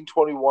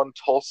 1921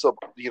 Tulsa,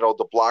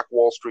 the Black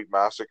Wall Street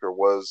massacre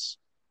was,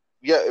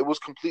 yeah, it was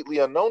completely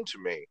unknown to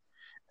me.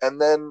 And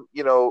then,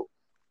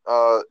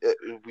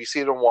 we see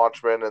it in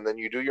Watchmen, and then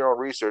you do your own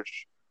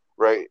research,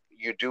 right?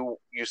 You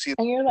see,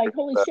 And you're like,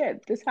 holy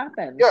shit, this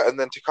happened. yeah, and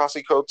then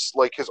Takasi Coates,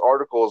 like, his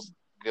articles,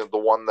 the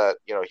one that,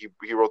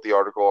 he wrote the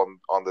article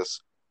on this,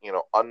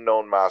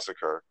 unknown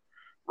massacre,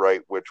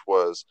 right, which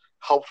was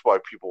helped by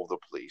people of the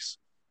police,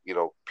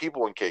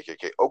 people in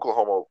KKK.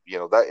 Oklahoma,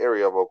 that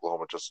area of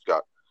Oklahoma just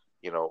got,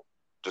 you know,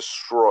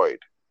 destroyed,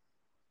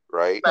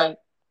 right? Right.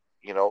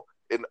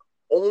 An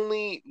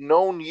only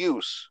known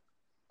use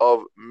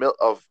of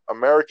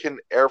American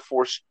Air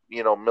Force,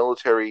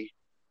 military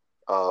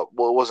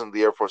well, it wasn't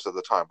the Air Force at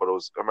the time, but it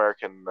was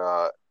American,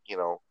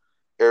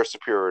 air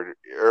superior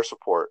air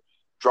support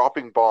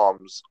dropping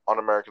bombs on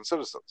American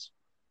citizens.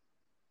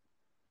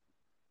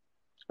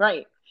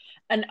 Right.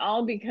 And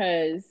all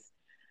because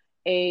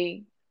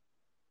a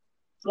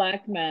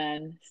black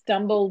man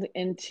stumbled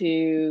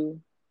into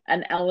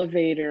an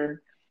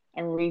elevator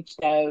and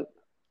reached out,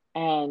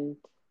 and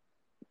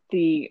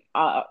the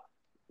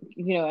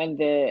and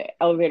the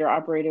elevator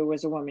operator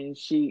was a woman.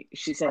 She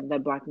said the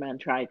black man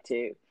tried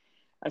to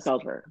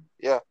assault her,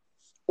 Yeah,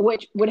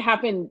 which would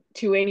happen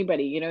to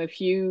anybody.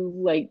 If you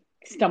like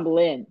stumble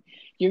in,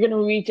 you're going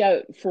to reach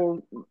out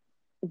for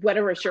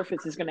whatever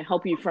surface is going to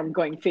help you from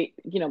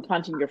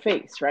planting your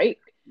face, right?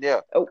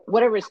 yeah,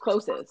 Whatever is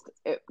closest,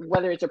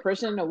 whether it's a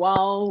person, a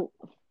wall,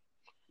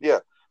 yeah.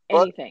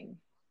 But anything.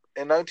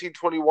 in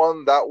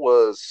 1921, that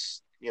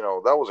was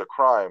a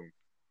crime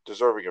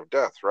deserving of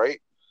death, right?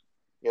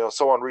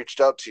 Someone reached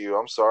out to you.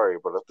 I'm sorry,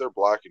 but if they're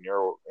black and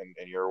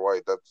you're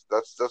white,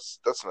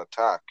 that's an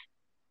attack,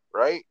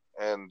 right?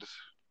 And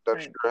that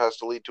Right. sure has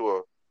to lead to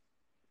a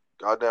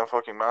goddamn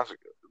fucking massacre.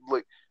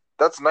 Like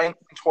that's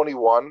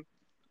 1921,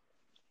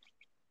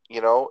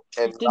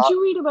 and Did not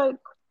you read about?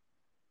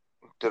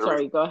 did it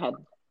Sorry, go ahead.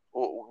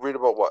 read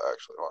about what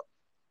actually? What?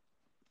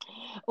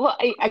 Well,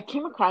 I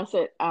came across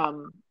it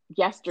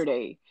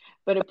yesterday,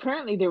 but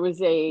apparently there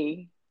was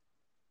a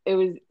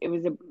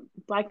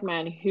black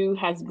man who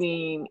has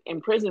been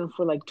in prison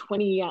for like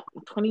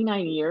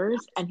 29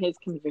 years, and his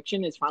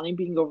conviction is finally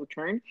being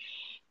overturned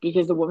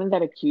because the woman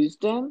that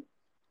accused him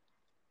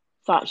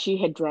thought she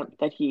had dreamt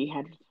that he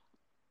had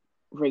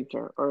raped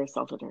her or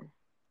assaulted her,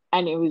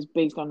 and it was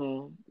based on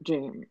a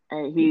dream.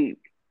 He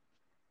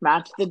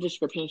matched the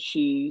description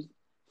she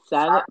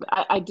said.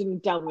 I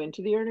didn't delve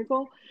into the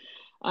article,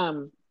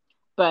 um,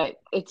 but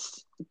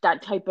it's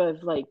that type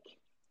of like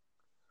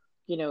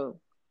you know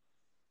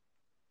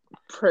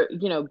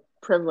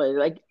privilege.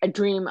 Like a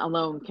dream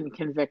alone can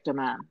convict a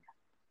man.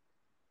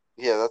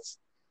 Yeah, that's.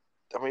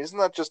 I mean, isn't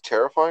that just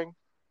terrifying?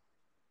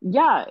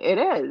 Yeah, it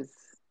is.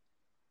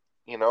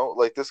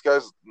 Like this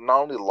guy's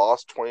not only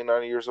lost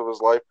 29 years of his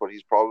life, but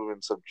he's probably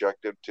been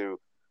subjected to,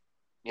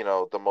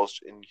 the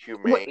most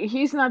What, inhumane.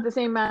 he's not the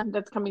same man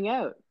that's coming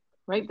out,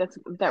 right?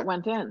 That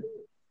went in.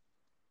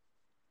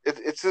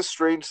 It's just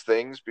strange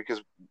things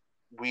because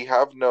we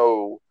have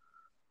no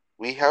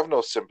we have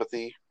no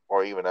sympathy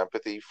or even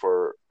empathy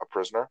for a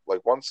prisoner.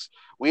 Like once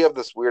we have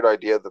this weird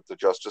idea that the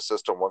justice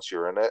system, once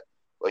you're in it,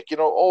 like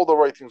all the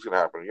right things gonna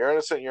happen. You're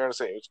innocent,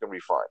 it's gonna be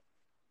fine,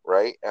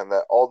 right? And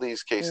that all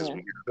these cases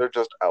Yeah, they're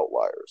just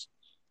outliers.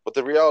 But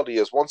the reality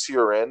is, once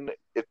you're in,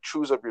 it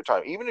chews up your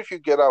time. Even if you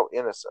get out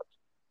innocent,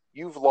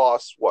 you've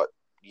lost what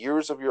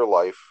years of your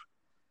life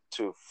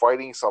to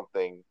fighting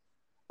something,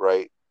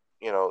 right?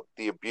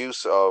 The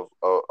abuse of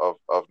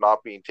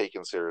not being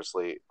taken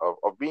seriously,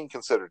 of being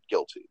considered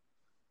guilty,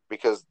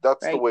 because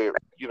that's the right, way.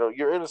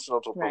 You're innocent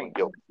until proven right,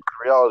 guilty.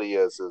 The reality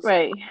is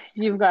right.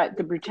 You've got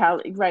the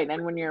brutality, right?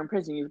 And when you're in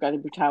prison, you've got the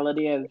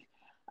brutality of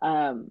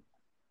um,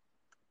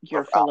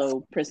 your of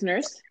fellow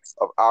prisoners,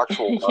 of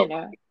actual you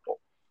know, people,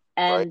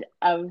 right? and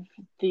of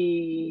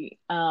the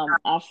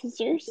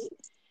officers,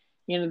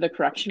 the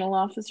correctional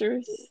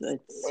officers. Oh,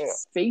 Let's yeah,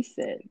 face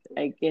it,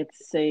 like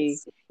it's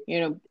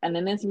an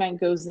innocent man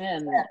goes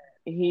in,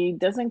 he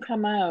doesn't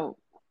come out,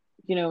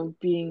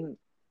 being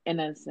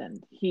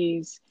innocent.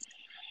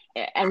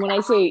 And when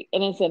I say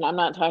innocent, I'm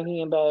not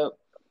talking about,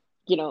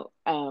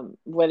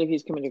 whether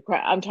he's committed a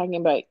crime. I'm talking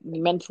about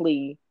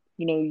mentally,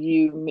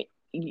 you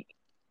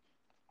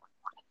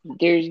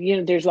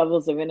there's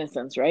levels of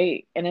innocence,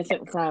 right?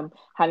 Innocent from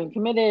having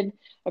committed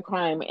a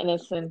crime,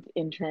 innocent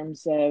in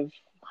terms of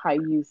how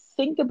you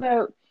think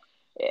about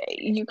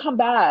you come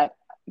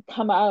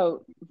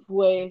out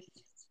with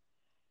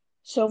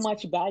so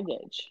much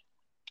baggage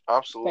that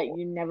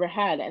absolutely. you never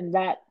had, and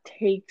that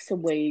takes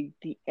away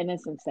the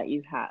innocence that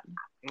you've had.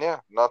 Yeah,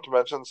 not to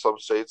mention some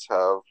states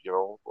have,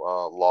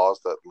 laws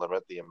that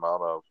limit the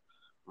amount of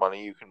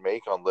money you can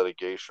make on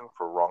litigation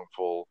for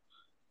wrongful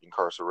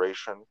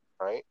incarceration,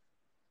 right?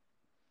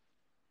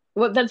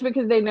 Well, that's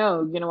because they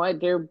know,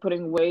 what, they're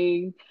putting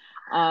away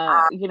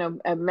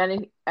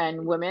men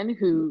and women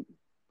who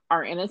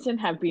are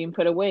innocent have been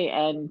put away,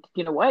 and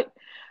you know what,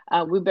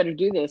 we better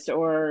do this,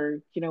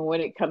 or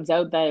when it comes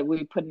out that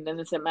we put an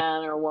innocent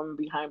man or a woman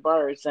behind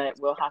bars, that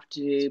we'll have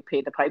to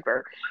pay the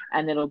piper,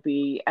 and it'll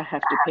be a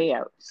hefty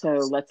payout, so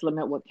let's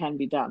limit what can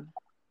be done.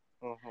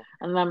 Hmm.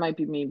 And that might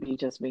be me be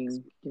just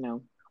being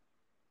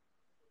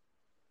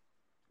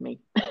me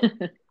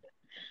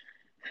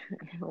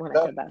when I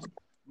No, said that.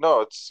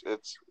 no,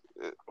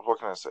 what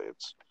can I say?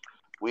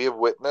 We have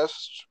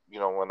witnessed,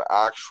 an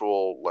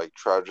actual like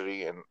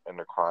tragedy and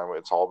a crime.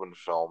 It's all been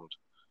filmed,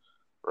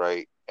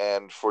 right?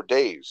 And for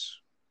days,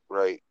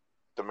 right,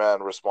 the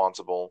man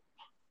responsible,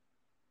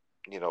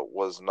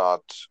 was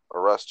not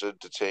arrested,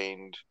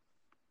 detained,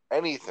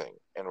 anything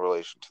in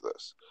relation to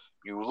this.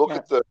 You look Yeah,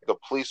 at the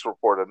police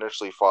report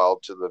initially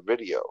filed to the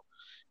video,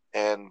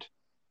 and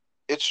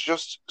it's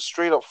just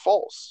straight up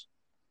false.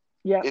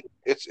 yeah,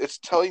 It's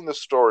telling the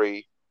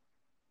story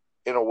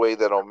in a way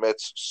that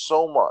omits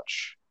so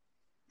much,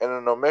 and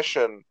an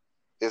omission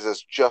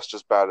is just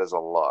as bad as a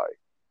lie,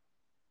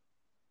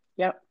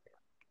 Yep.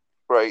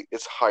 right?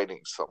 It's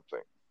hiding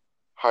something,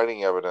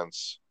 hiding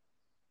evidence,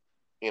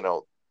 you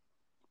know,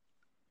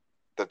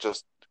 that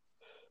just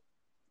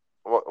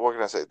what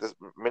can I say? This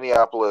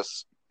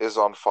Minneapolis is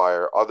on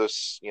fire. Other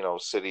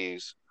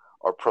cities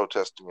are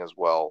protesting as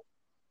well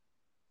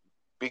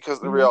because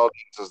the Hmm. reality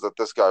is that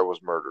this guy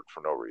was murdered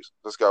for no reason.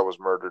 This guy was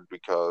murdered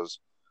because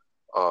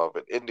of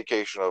an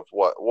indication of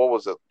what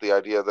was it? The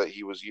idea that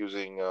he was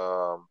using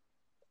uh,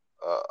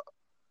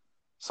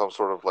 some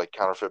sort of like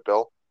counterfeit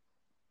bill.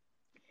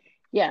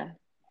 Yeah.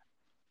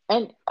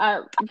 And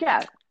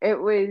yeah, it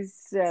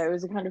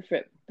was a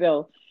counterfeit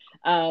bill.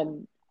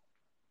 Um,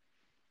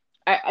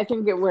 I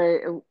think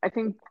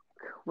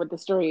what the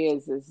story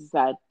is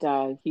that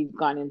he'd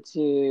gone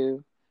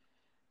into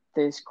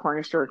this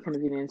corner store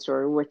convenience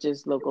store, which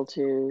is local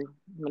to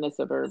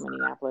Minnesota or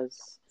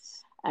Minneapolis,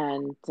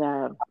 and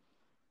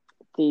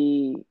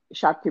the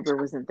shopkeeper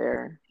wasn't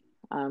there.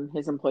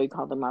 His employee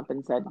called him up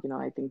and said,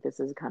 I think this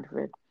is a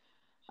counterfeit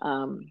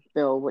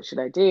bill. What should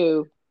I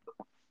do?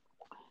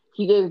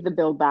 He gave the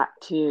bill back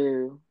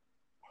to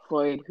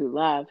Floyd, who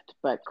left,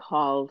 but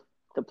called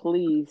the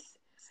police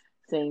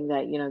saying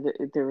that,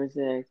 there was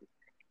a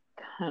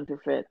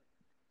counterfeit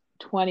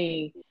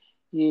 20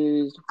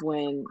 used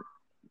when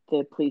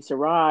the police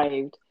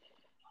arrived.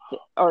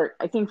 Or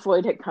I think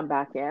Floyd had come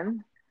back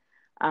in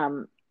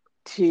um,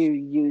 to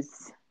use,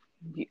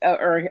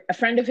 or a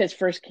friend of his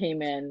first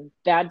came in.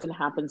 That didn't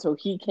happen, so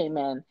he came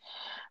in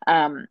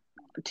um,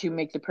 to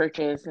make the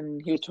purchase,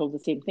 and he was told the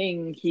same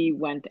thing. He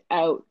went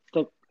out.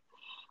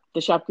 The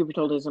shopkeeper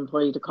told his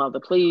employee to call the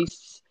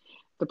police.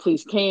 The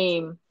police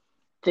came.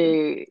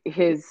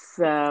 His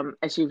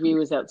SUV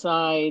was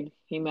outside.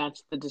 He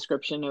matched the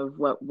description of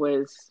what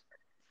was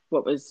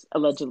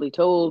allegedly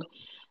told,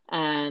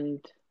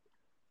 and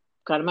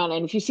got him out.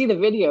 And if you see the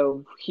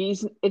video,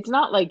 it's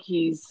not like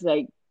he's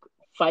like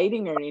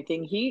fighting or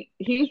anything. He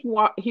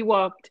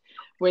walked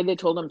where they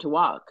told him to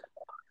walk,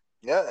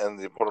 Yeah, and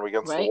they put him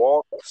against the right?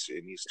 wall,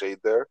 and he stayed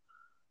there,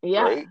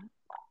 Yeah. right?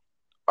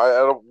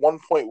 At one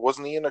point,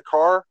 wasn't he in a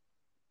car?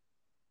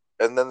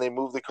 And then they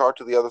moved the car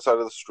to the other side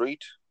of the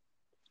street.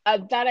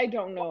 That I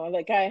don't know.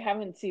 Like I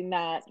haven't seen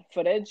that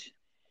footage.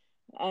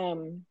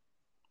 Um,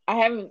 I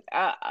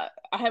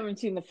haven't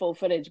seen the full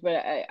footage,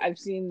 but I've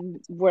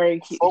seen where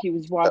he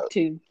was Yeah, walked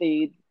to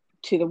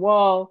the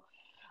wall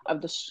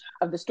of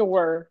the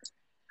store.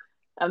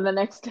 And the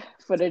next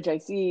footage I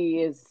see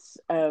is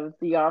of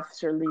the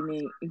officer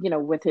leaning,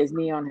 with his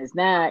knee on his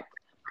neck.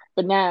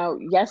 But now,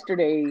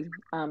 yesterday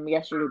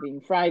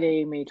being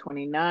Friday, May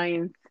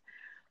 29th,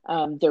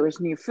 there was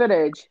new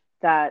footage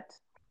that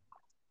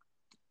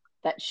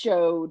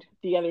showed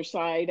the other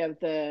side of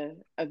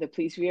the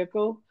police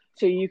vehicle.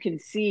 So you can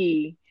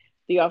see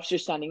the officer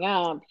standing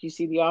up. You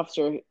see the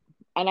officer,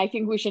 and I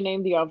think we should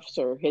name the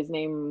officer. His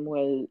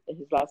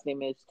last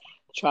name is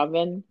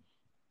Chauvin,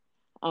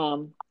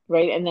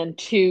 right? And then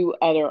two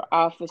other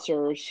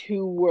officers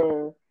who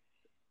were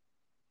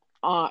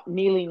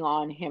kneeling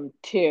on him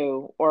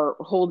too, or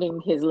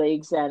holding his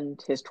legs and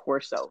his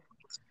torso,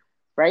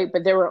 right?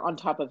 But they were on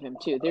top of him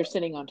too. They're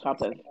sitting on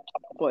top of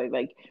Floyd.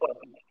 Like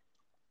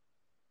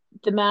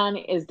the man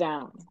is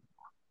down.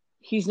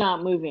 He's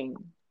not moving.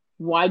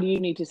 Why do you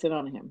need to sit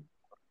on him?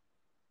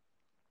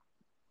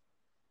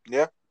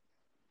 yeah,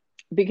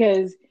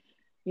 Because,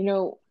 you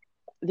know,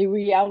 the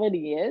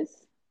reality is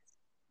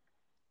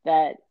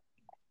that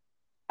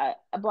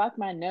a black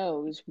man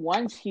knows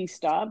once he's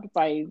stopped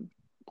by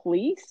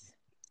police,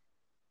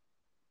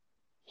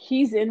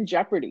 he's in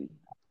jeopardy.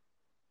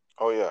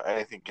 oh yeah,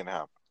 anything can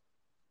happen.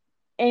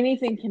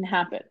 Anything can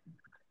happen,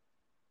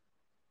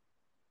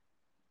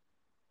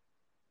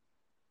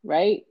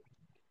 right?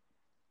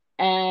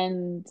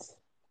 And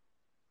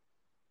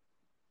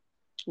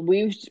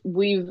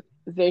we've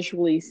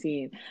visually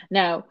seen.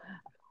 Now,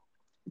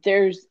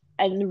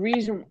 and the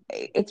reason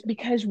it's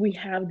because we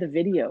have the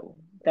video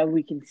that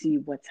we can see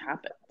what's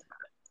happened,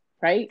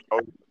 right?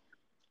 Oh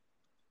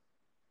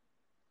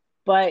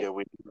But yeah,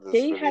 we did this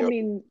they have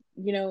video.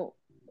 been,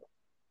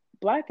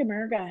 Black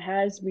America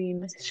has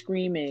been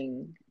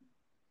screaming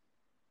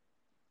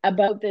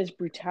about this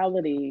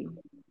brutality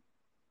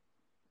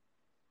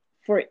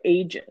for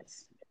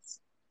ages.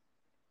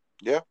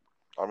 Yeah,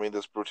 I mean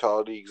this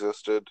brutality's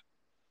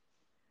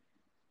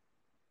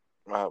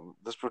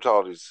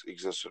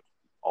existed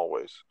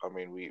always. I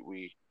mean,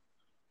 we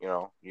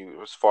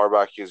you as far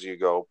back as you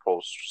go,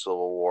 post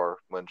Civil War,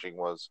 lynching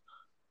was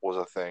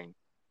a thing.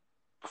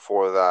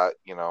 Before that,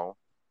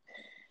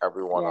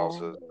 everyone Yeah.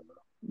 else's.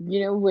 You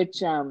know which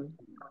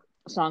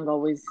song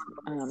always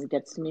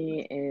gets to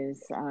me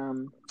is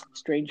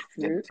Strange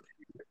Fruit.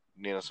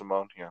 Nina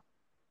Simone, yeah.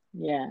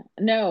 Yeah.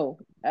 No.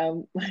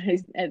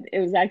 It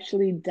was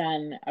actually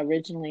done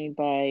originally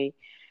by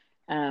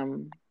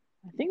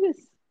I think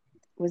this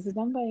was it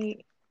done by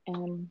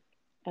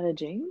Ella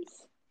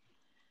James?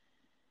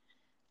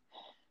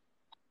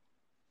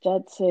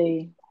 That's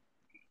a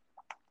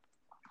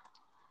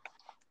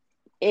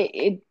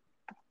it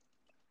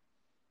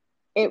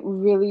it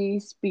really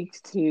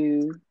speaks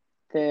to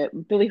the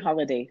Billie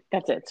Holiday.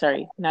 That's it.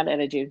 Sorry, not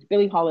Etta James.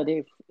 Billie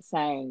Holiday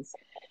sang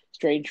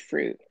 "Strange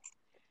Fruit,"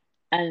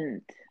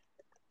 and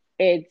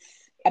it's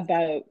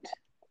about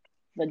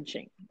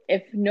lynching.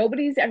 If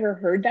nobody's ever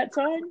heard that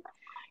song,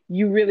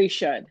 you really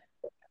should,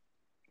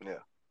 Yeah.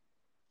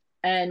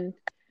 and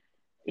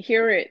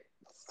hear it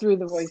through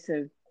the voice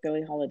of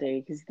Billie Holiday,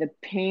 because the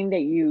pain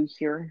that you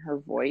hear in her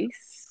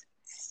voice,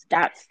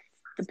 that's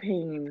the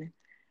pain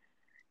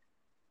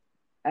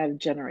of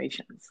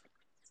generations.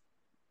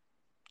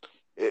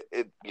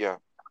 Yeah.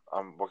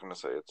 What can I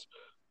say?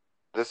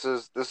 This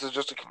is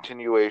just a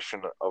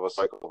continuation of a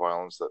cycle of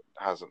violence that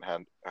hasn't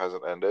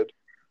ended,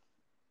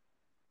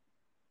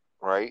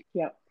 right?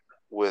 Yep.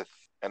 With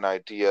an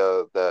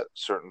idea that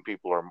certain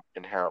people are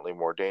inherently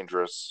more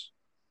dangerous,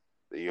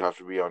 that you have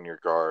to be on your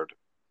guard.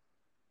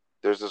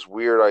 There's this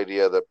weird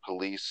idea that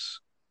police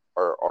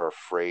are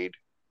afraid,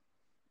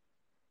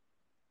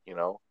 you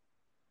know,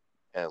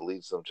 and it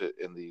leads them to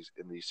in these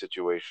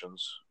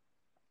situations,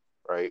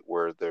 right,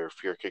 where their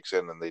fear kicks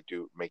in and they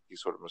do make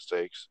these sort of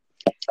mistakes.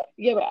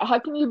 Yeah, but how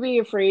can you be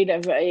afraid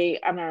of a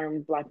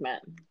unarmed black man?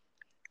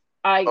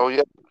 I Oh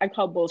yeah, I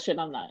call bullshit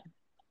on that.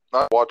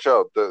 not watch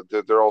out.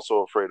 They're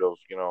also afraid of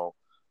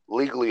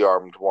legally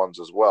armed ones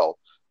as well,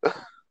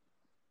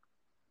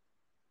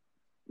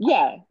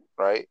 Yeah,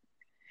 right?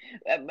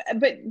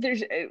 but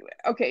there's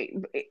okay,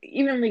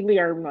 even legally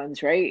armed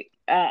ones, right?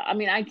 I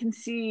mean, I can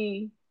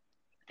see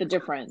the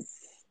difference,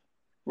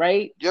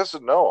 right? Yes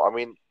and no. I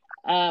mean,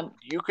 Um,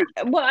 you could.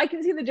 well, I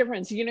can see the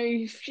difference.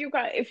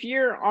 If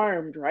you're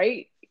armed,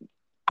 right?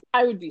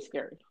 I would be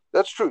scared.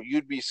 That's true.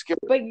 You'd be scared,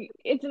 But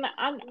it's an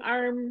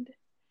unarmed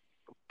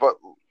but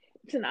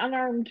it's an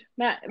unarmed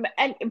man.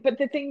 And but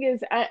the thing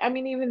is, I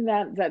mean, even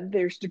that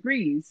there's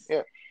degrees,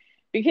 yeah,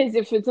 because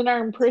if it's an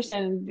armed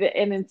person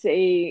and it's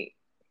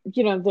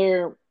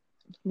they're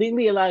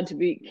legally allowed to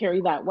be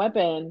carry that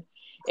weapon.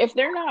 If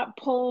they're not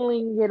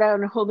pulling it out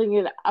and holding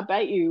it up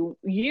at you,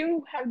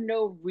 you have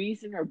no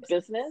reason or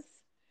business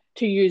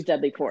to use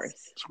deadly force.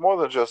 it's more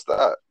than just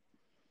that.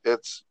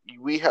 It's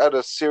We had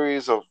a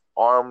series of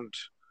armed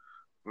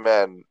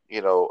men,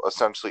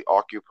 essentially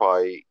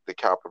occupy the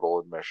Capitol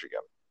in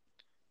Michigan.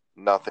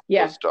 Nothing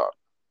Yeah, was done,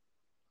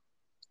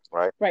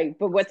 right? right.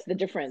 But what's the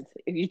difference?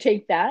 If you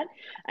take that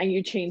and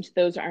you change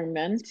those armed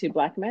men to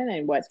black men,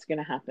 and what's going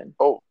to happen?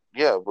 Oh,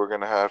 yeah, we're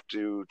gonna have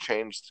to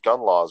change gun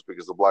laws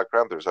because the Black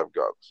Panthers have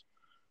guns,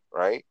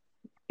 right?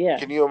 Yeah.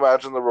 Can you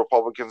imagine the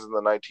Republicans in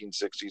the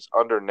 1960s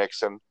under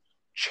Nixon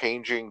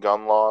changing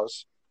gun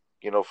laws,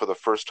 for the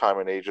first time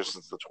in ages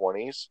since the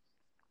 20s,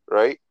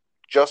 right?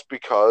 Just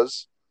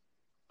because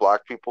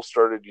black people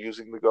started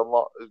using the gun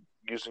law,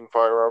 using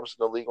firearms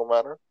in a legal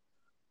manner?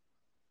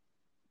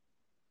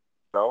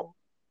 No.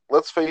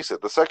 Let's face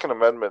it, the Second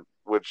Amendment,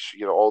 which,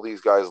 all these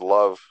guys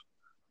love,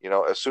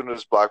 as soon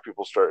as black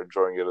people start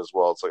enjoying it as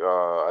well, it's like,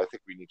 I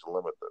think we need to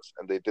limit this.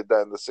 And they did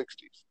that in the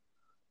 60s,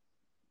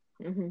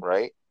 Hmm.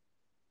 right?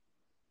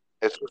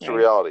 It's just a Right.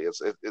 reality.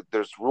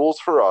 There's rules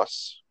for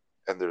us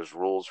and there's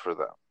rules for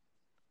them,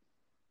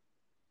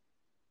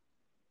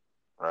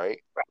 right?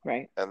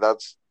 Right. And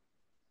that's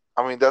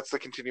the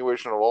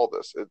continuation of all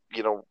this.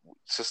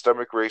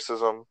 Systemic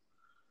racism,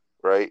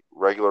 right?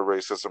 Regular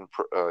racism,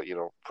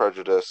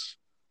 prejudice,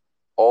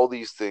 all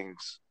these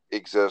things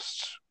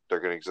exist. They're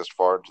going to exist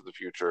far into the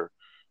future,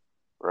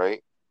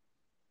 right?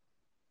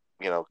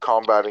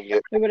 Combating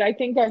it. Yeah, but I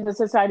think as a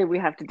society we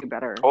have to do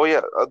better. Oh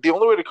yeah, the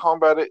only way to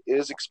combat it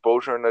is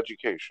exposure and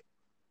education,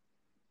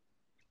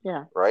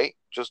 Yeah. right?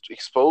 Just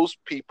expose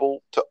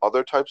people to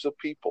other types of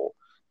people,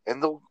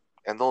 and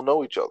they'll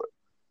know each other,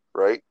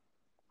 right?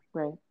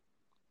 Right.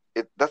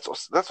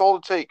 That's all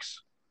it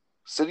takes.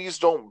 Cities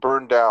don't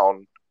burn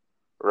down,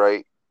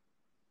 right,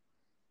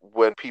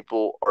 when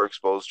people are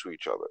exposed to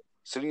each other.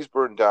 Cities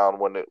burn down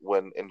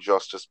when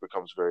injustice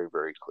becomes very,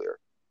 very clear,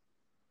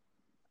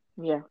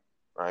 Yeah.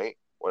 right?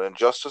 When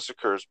injustice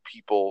occurs,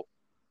 people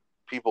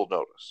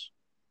notice,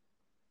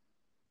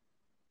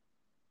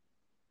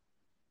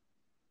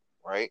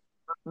 right?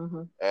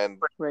 Hmm.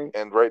 And Right.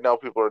 and right now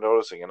people are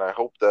noticing, and I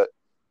hope that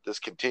this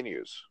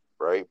continues,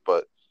 right?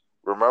 But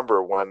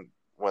remember when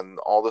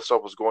all this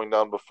stuff was going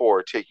down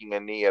before, taking a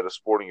knee at a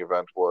sporting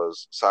event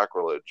was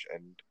sacrilege,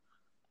 and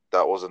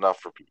that was enough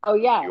for people Oh to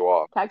write yeah, you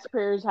off.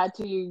 taxpayers had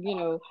to,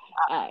 U.S.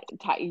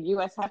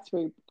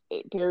 taxpayers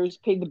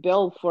paid the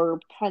bill for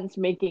Pence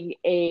making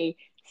a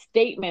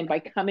statement by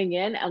coming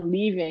in and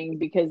leaving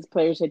because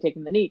players had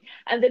taken the knee,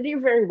 and they knew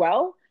very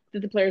well that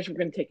the players were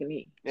going to take a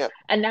knee. Yeah,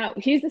 And now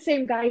he's the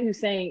same guy who's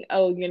saying,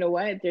 "Oh, you know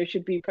what? There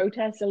should be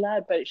protests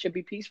allowed, but it should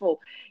be peaceful."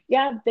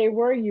 Yeah, they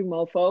were, you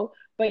mofo,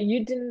 but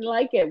you didn't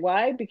like it.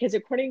 Why? Because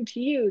according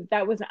to you,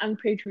 that was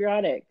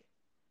unpatriotic.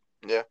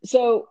 yeah.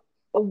 So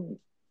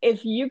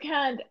if you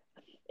can't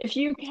if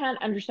you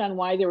can't understand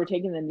why they were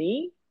taking the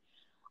knee,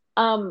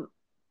 um,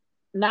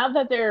 now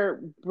that they're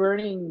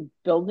burning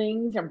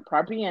buildings and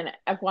property, and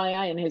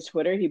FYI, in his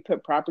Twitter, he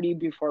put property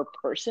before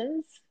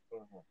persons.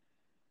 Mhm.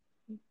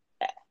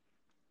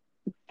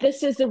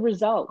 This is the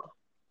result.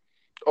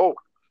 Oh,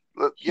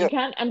 You Yeah,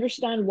 can't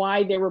understand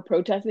why they were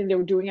protesting. They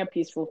were doing a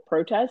peaceful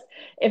protest.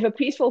 If a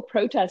peaceful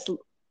protest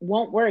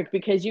won't work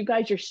because you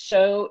guys are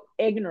so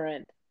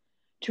ignorant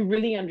to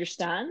really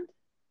understand,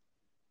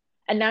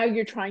 and now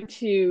you're trying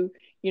to,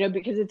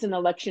 because it's an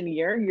election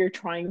year, you're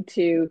trying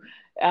to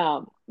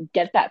um,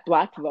 get that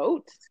black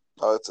vote.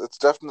 it's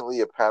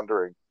definitely a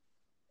pandering,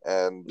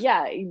 and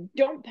Yeah,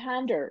 don't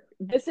pander.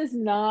 This is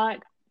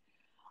not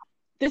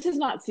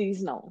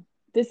seasonal.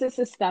 This is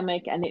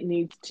systemic, and it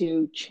needs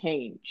to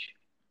change.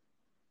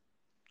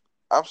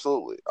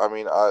 absolutely. I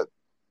mean,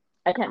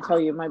 I can't tell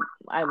you,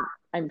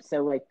 I'm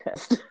so like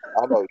pissed.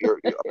 I know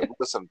I mean,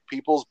 listen,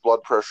 people's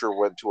blood pressure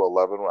went to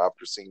 11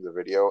 after seeing the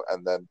video,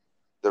 and then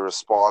the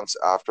response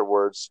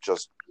afterwards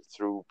just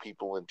threw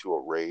people into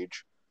a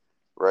rage,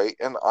 right?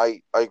 And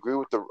I agree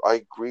with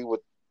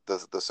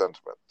the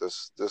sentiment.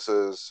 This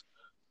is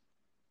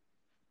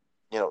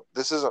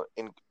this is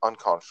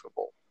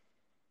unconscionable,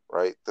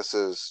 right? This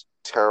is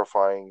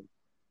terrifying.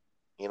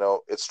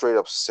 It's straight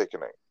up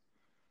sickening,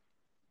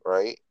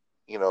 right?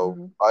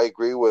 Hmm. I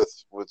agree with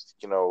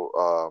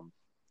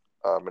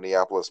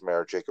Minneapolis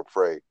Mayor Jacob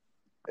Frey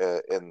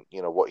in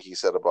what he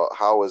said about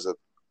how is it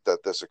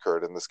that this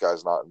occurred and this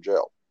guy's not in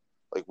jail.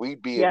 Like,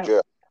 we'd be in Yeah,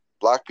 jail.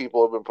 Black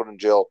people have been put in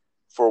jail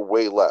for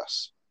way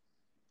less,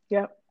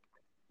 yeah,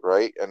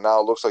 right? And now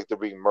it looks like they're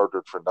being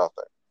murdered for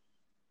nothing,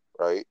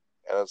 right?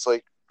 And it's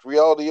like,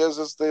 reality is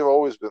it's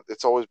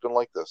always been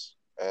like this.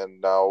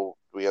 And now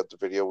we have the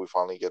video.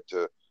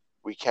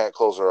 We can't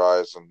close our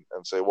eyes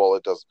and say, well,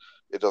 it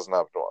doesn't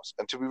happen to us.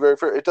 And to be very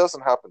fair, it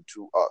doesn't happen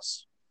to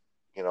us.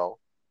 You know,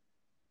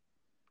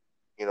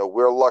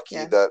 we're lucky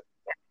yeah, that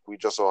we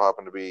just so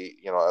happen to be,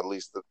 at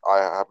least that I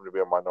happen to be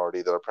a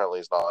minority that apparently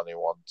is not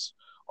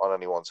on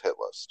anyone's hit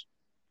list,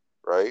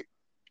 right?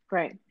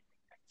 right,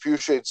 Few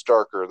shades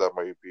darker, that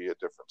might be a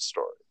different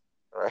story,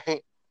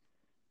 right?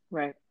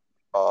 right.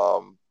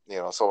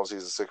 Someone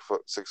sees a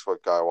 6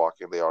 foot guy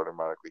walking, they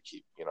automatically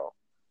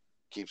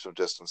keep some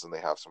distance and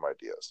they have some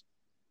ideas,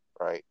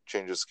 right?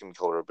 Changes skin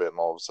color a bit, and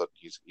all of a sudden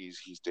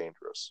he's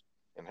dangerous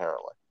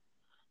inherently.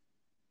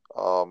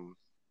 Um,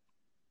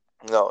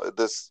 no,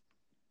 this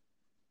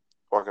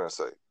what can I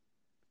say?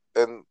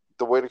 And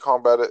the way to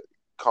combat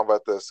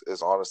this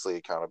is honestly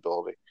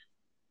accountability,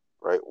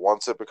 right?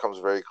 Once it becomes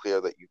very clear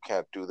that you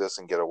can't do this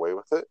and get away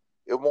with it,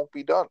 it won't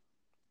be done.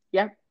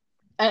 Yeah,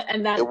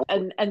 and It that will.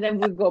 and then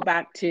we go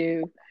back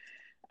to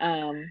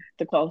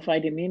the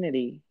qualified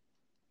immunity,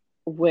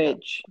 Yeah,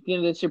 which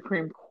the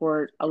Supreme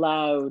Court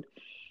allowed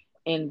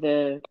in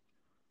the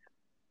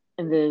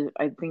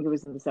I think it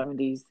was in the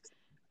 70s,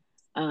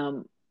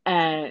 um,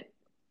 and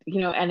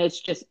and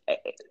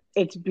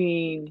it's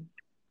being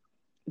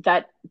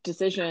that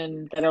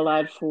decision that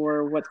allowed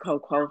for what's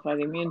called qualified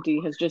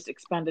immunity has just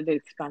expanded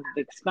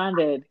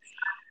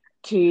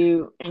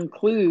to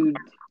include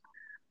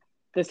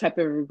this type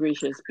of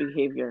egregious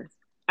behavior,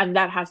 and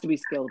that has to be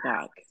scaled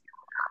back.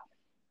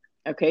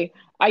 Okay,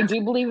 I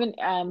do believe in.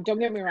 Don't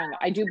get me wrong.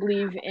 I do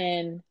believe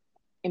in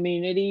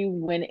immunity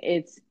when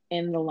it's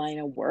in the line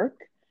of work,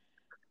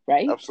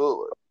 right?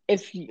 absolutely.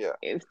 If Yeah,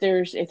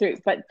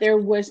 but there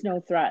was no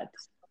threat,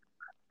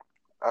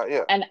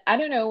 yeah. and I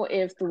don't know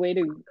if the way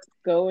to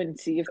go and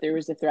see if there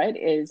was a threat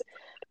is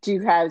to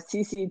have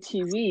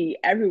CCTV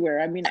everywhere.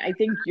 I mean, I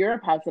think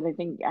Europe has it. I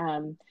think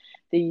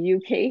the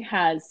UK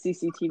has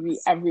CCTV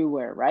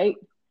everywhere, right?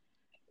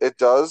 It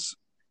does.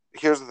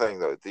 Here's the thing,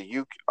 though.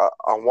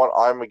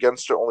 I'm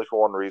against it only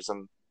for one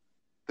reason.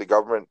 The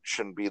government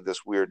shouldn't be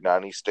this weird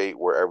nanny state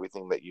where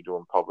everything that you do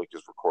in public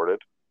is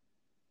recorded,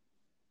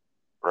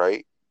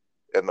 right?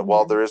 And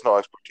while Mm-hmm. there is no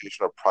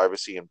expectation of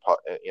privacy in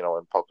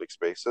public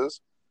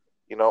spaces,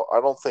 I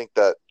don't think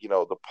that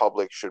the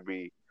public should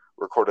be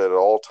recorded at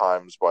all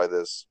times by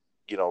this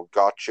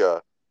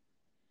gotcha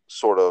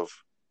sort of.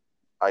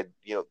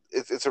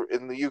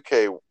 In the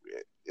UK,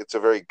 it's a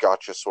very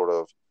gotcha sort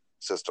of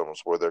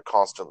systems where they're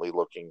constantly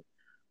looking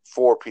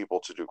for people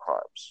to do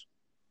crimes,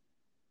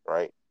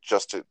 right?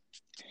 Just to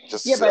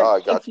Yeah, say, oh, but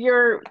I got if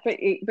you're,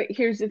 but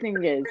here's the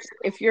thing: is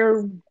if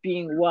you're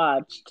being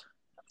watched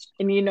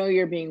and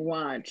you're being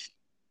watched,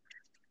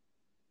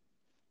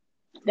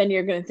 then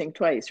you're going to think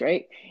twice,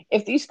 right?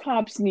 If these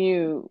cops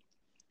knew,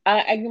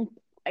 I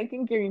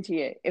can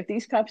guarantee it. If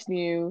these cops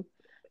knew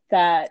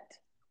that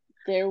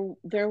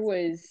there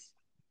was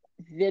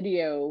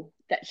video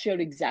that showed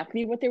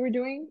exactly what they were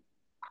doing,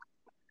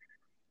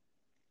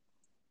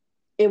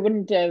 it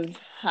wouldn't have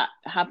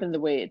happened the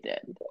way it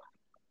did.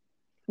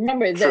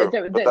 Remember the true.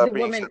 the But the, that the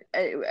being said,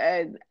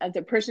 woman,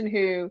 the person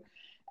who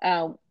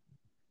uh,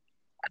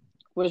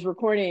 was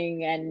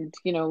recording and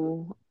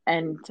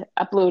and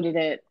uploaded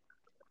it.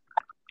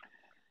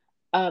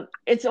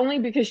 It's only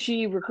because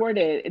she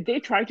recorded. They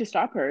tried to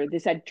stop her. They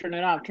said, "Turn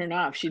it off, turn it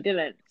off." She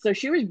didn't. So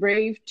she was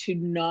brave to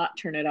not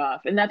turn it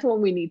off, and that's what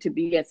we need to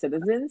be as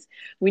citizens.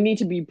 We need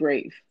to be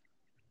brave.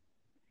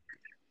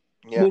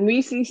 yeah. When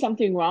we see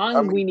something I wrong,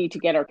 mean, we need to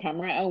get our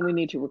camera out. We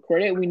need to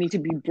record it. We need to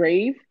be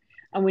brave,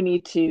 and we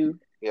need to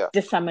yeah.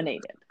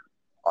 disseminate it.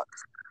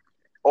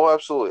 Oh,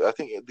 absolutely. I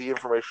think the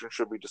information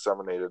should be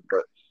disseminated,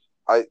 but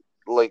I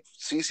like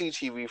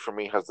CCTV for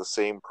me has the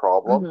same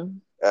problem Mm-hmm.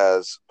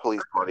 as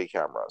police body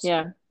cameras,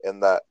 Yeah.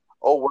 in that,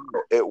 oh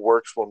well, it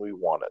works when we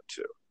want it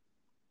to,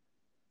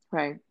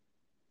 Right.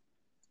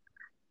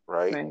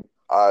 right?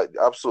 Right.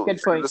 Absolutely.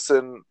 Good point.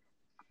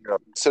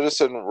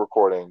 Citizen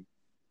recording,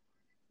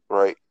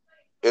 right,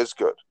 is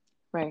good.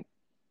 Right.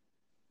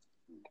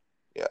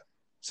 Yeah,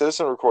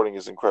 citizen recording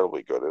is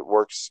incredibly good. It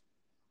works,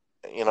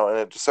 and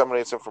it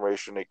disseminates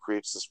information. It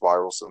creates this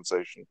viral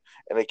sensation,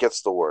 and it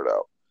gets the word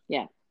out.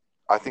 Yeah.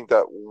 I think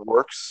that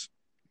works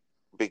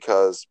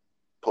because,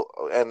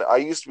 and I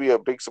used to be a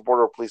big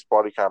supporter of police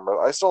body cameras.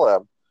 I still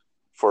am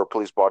for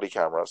police body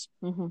cameras,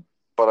 Mm-hmm.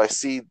 but I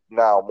see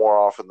now more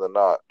often than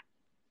not,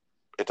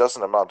 it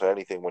doesn't amount to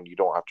anything when you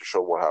don't have to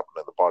show what happened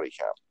in the body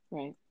cam,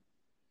 Right.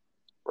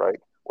 right?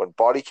 When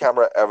body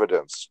camera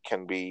evidence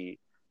can be,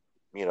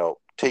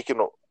 taken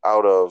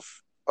out of,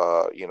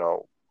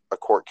 a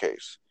court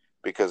case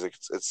because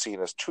it's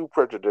seen as too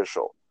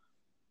prejudicial.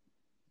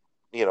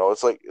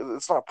 It's like,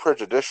 it's not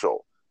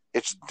prejudicial;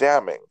 it's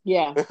damning,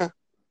 Yeah.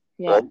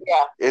 Yeah. right?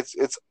 Yeah,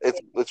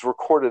 it's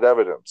recorded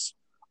evidence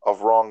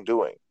of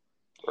wrongdoing,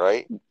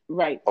 right?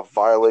 Right. A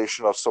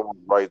violation of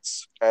someone's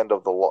rights and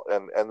of the law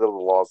and of the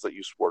laws that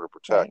you swore to Right.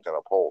 protect and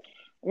uphold.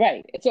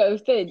 Right. So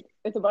if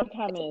the body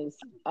cam is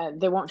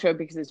they won't show it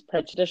because it's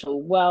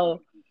prejudicial.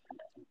 Well,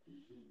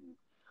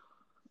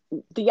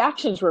 the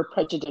actions were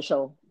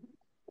prejudicial.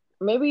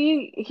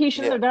 Maybe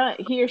Yeah.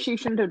 he or she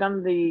shouldn't have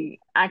done the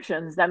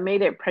actions that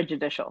made it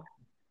prejudicial.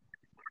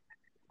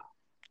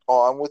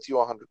 Oh, I'm with you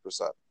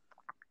 100%.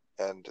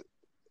 And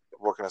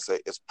what can I say?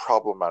 It's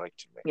problematic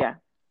to me. Yeah.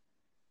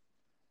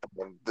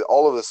 And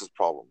all of this is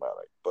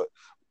problematic. But,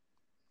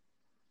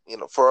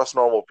 for us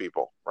normal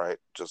people, right?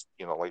 Just,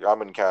 like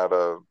I'm in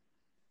Canada,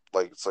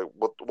 like it's like,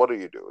 what do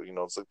you do?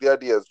 It's like the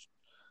idea is,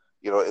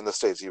 in the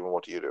States, even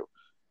what do you do?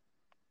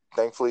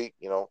 Thankfully,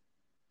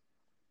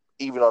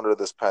 even under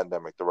this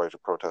pandemic, the right to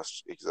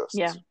protest Yeah. exists.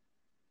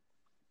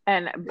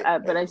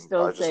 But I And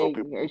still I just say hope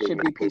people it do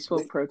should be it peaceful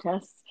safely.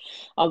 protests.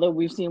 Although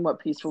we've seen what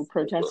peaceful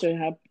protesters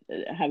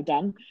have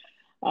done.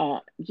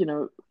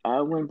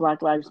 When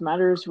Black Lives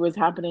Matters was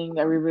happening,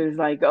 everybody was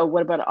like, "Oh,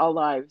 what about all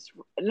lives?"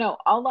 No,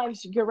 all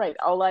lives. You're right.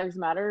 All lives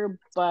matter,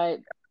 but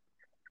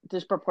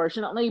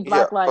disproportionately, Yeah,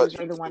 Black but lives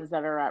are the ones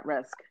that are at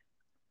risk.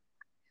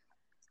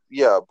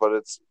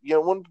 it's,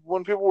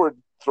 when people were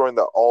throwing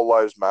that all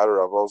lives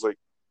matter up, I was like,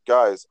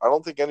 guys, I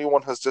don't think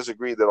anyone has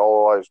disagreed that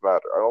all lives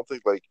matter. I don't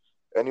think like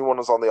anyone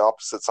is on the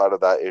opposite side of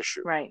that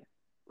issue, Right.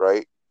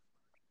 right?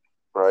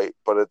 Right,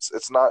 but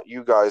it's not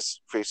you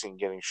guys facing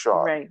getting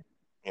shot, Right.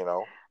 you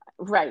know,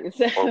 Right.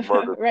 or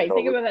murdered. Right.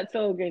 Think about that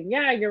slogan.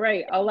 Yeah, you're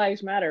right. All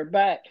lives matter,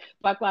 but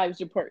Black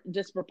lives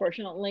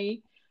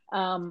disproportionately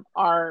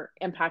are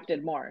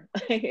impacted more.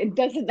 It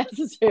doesn't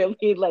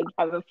necessarily like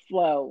have a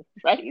flow,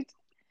 right?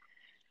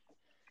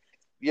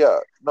 Yeah,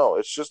 no,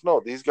 it's just no.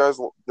 These guys,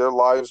 their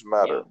lives Yeah.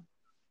 matter,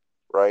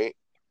 right?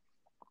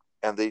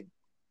 And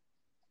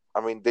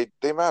I mean,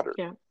 they matter,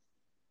 Yeah.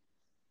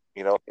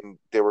 and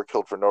they were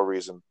killed for no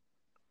reason.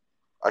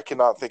 I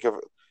cannot think of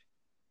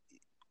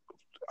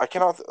I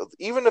cannot,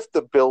 even if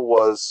the bill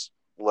was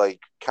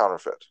like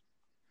counterfeit,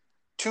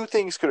 two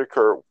things could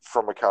occur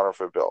from a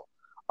counterfeit bill.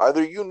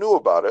 Either you knew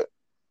about it,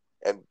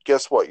 and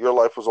guess what? Your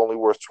life was only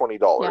worth twenty Yeah.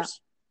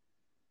 dollars,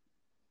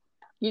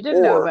 You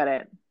didn't know or about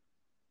it.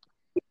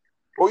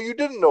 you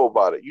didn't know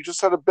about it. You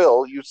just had a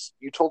bill. You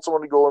told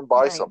someone to go and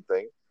buy Right.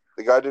 something.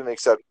 The guy didn't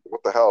accept.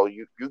 What the hell?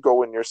 You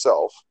go in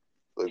yourself.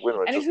 Like, wait a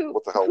minute, And just who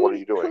what the hell? What are who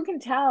you doing? who can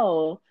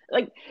tell?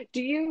 Like,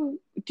 do you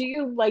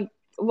like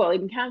well,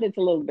 in Canada it's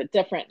a little bit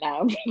different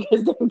now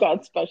because they've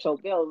got special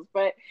bills,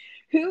 but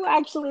who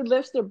actually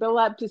lifts their bill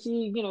up to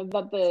see,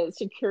 that the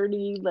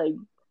security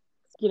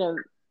you know,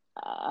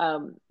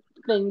 um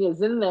thing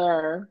is in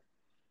there?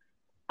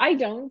 I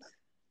don't.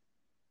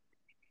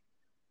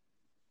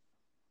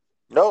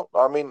 No,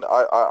 I mean,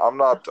 I'm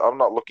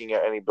not looking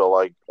at any bill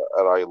I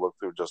look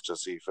through just to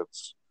see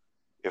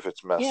if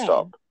it's messed Yeah.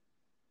 up,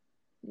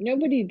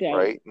 Nobody does.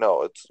 right?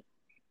 No, it's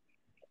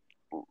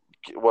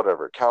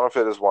whatever.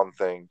 Counterfeit is one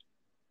thing,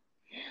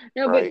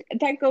 No, but right?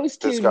 that goes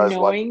This to guy's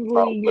life is not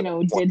knowingly,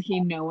 worth did he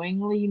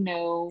knowingly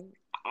know?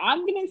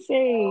 I'm gonna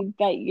say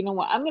that,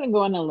 what, I'm gonna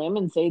go on a limb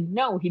and say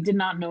no, he did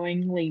not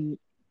knowingly,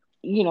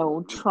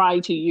 try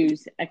to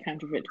use a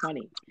counterfeit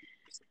 20,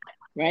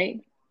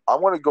 right? I'm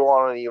going to go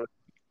on an even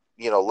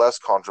less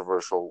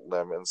controversial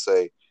limb and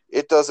say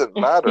it doesn't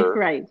matter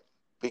Right.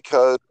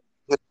 because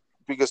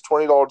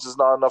 $20 is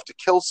not enough to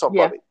kill Yeah.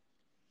 somebody.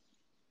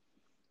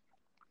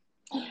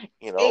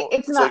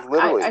 It's It's like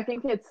not, I literally,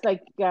 think it's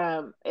like,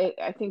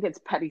 I think it's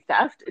petty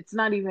theft. It's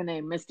not even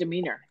a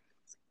misdemeanor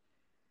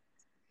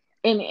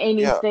in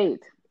any yeah.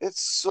 state.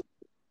 It's so,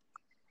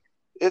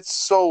 it's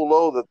so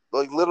low that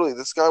like literally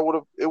this guy would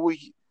have it would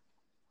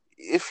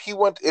if he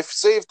went if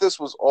this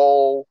was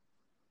all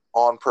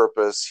on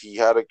purpose. He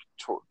had a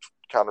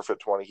counterfeit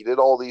 20. He did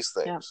all these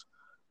Yeah. things,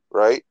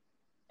 right?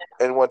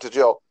 And went to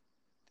jail.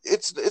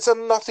 It's a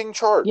nothing Yeah.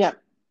 charge,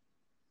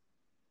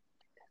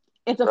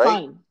 It's a right?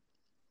 fine.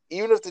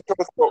 Even if they try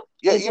to throw,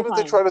 yeah, It's a even if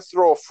they fine. try to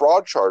throw a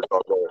fraud charge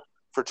on there,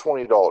 for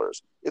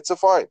 $20. It's a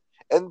fine.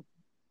 And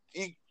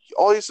you,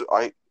 always,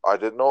 I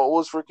didn't know it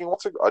was freaking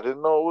what's it, I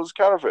didn't know it was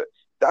counterfeit.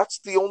 That's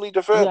the only Yeah,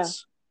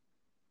 defense,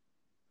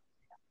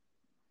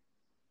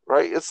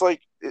 right? It's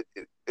like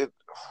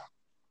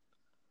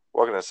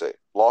what can I say?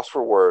 Lost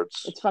for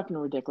words. it's fucking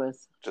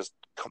ridiculous. Just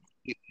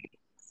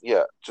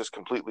yeah, just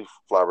completely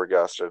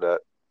flabbergasted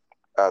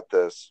at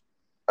this,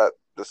 at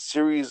the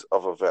series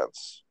of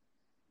events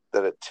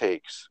that it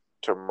takes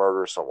to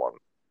murder someone.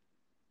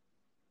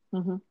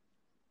 Hmm.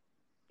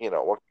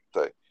 What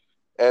can I say?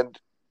 And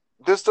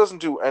this doesn't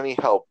do any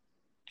help,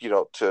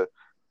 to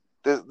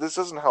this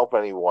doesn't help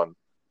anyone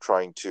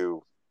trying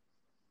to,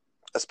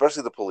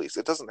 especially the police.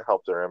 It doesn't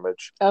help their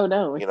image, Oh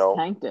no, you it's know.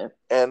 tanked it.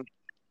 And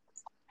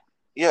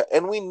yeah,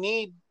 and we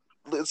need.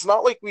 It's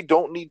not like we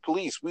don't need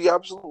police. We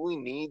absolutely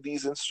need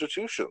these Yeah,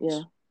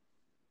 institutions,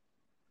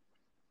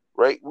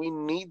 right? We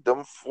need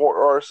them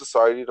for our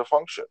society to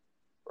function,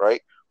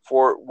 right?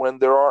 For when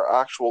there are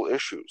actual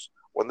issues,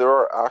 when there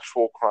are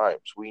actual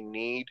crimes, we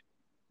need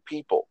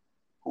people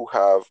who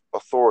have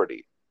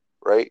authority,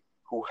 right?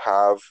 Who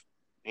have,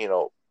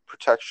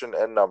 protection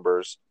and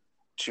numbers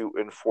to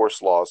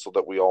enforce laws so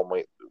that we all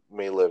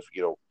may live,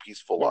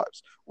 peaceful yeah,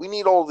 lives. We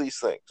need all of these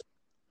things,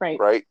 right.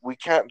 right? We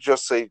can't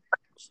just say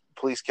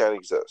police can't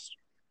exist,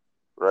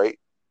 right?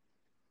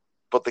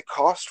 But the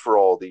cost for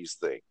all these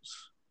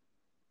things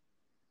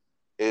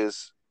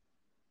is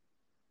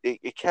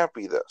it can't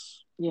be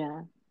this.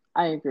 Yeah,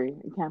 I agree.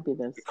 It can't be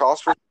The this.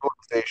 cost for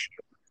civilization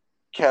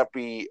can't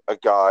be a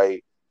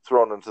guy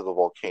thrown into the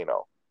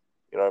volcano.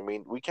 You know what I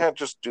mean? We can't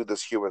just do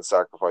this human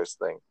sacrifice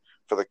thing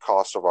for the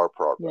cost of our Yeah,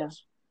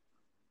 progress.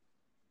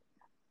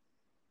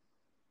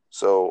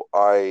 So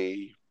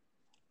I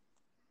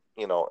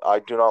do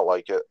not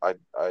like it.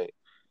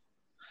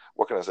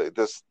 What can I say?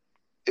 This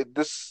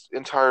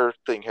entire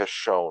thing has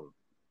shown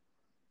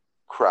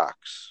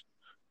cracks.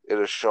 It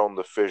has shown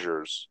the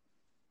fissures,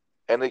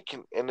 and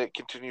it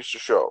continues to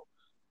show.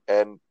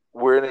 And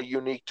we're in a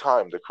unique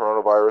time. The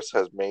coronavirus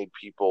has made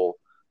people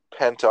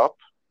pent up,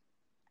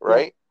 yeah.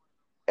 right?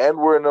 And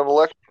we're in an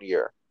election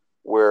year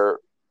where,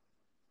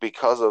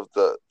 because of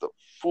the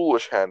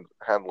foolish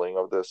handling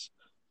of this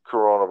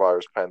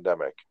coronavirus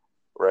pandemic,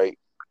 right?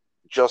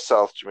 Just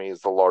south to me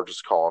is the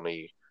largest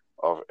colony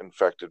of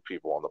infected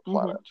people on the Hmm.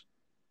 planet,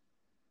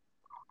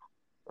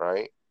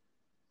 right?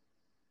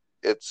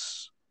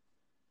 It's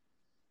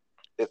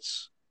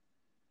it's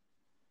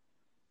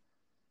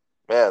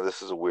man,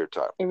 this is a weird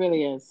time, It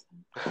really is.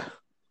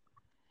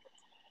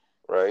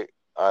 right?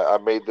 I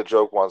made the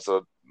joke once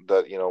that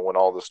when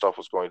all this stuff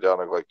was going down,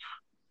 I'm like,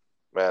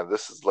 man,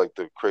 this is like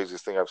the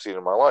craziest thing I've seen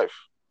in my life,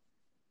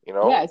 you Yeah,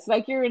 know? it's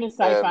like you're in a And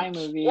sci-fi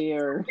movie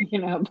or,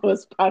 a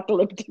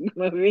post-apocalyptic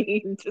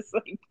movie. Just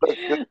like,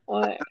 like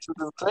what? this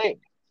is insane.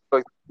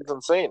 Like it's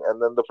insane.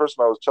 And then the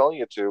person I was telling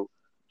it to,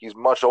 he's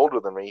much older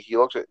than me. He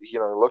looked at me, he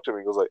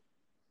goes like,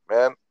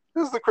 man,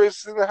 this is the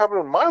craziest thing that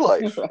happened in my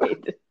life,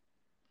 Right.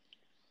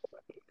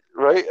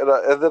 right?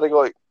 And then I go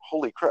like,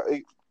 holy crap,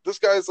 this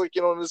guy's like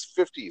in his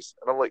 50s,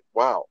 and I'm like,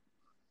 wow,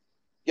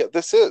 yeah,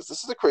 this is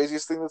the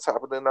craziest thing that's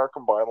happened in our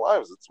combined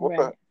lives. It's what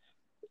the Right.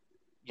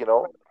 you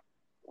know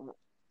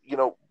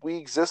we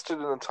existed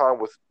in a time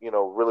with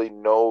really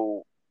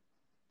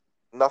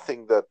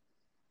nothing that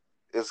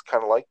is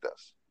kind of like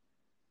this,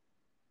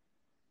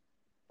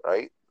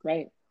 right?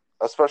 Right.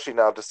 Especially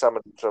now,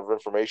 dissemination of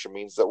information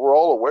means that we're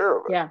all aware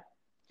of it. Yeah.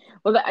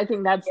 Well, I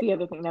think that's the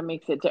other thing that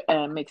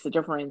makes a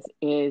difference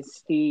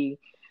is the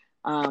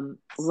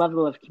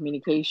level of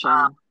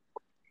communication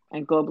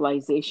and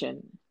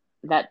globalization.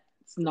 That's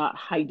not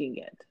hiding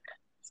it,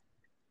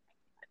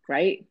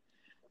 right?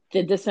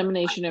 The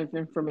dissemination of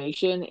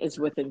information is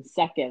within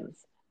seconds,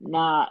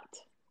 not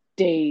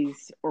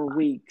days or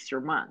weeks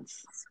or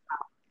months.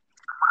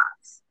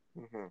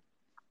 Mm-hmm.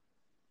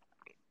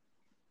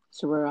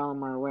 So we're all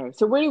more aware.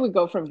 So where do we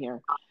go from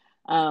here?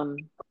 Um,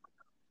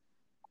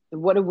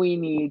 what do we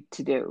need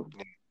to do?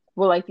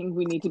 Well, I think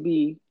we need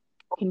to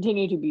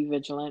continue to be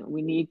vigilant.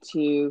 We need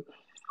to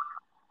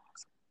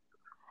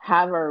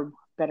have our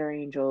better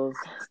angels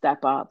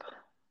step up,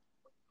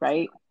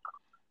 right?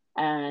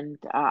 And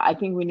I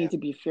think we Yeah, need to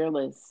be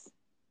fearless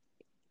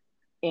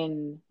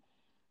in,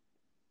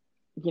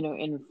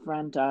 in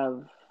front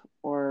of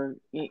or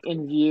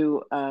in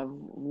view of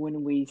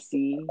when we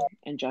see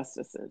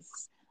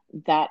injustices.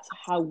 That's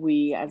how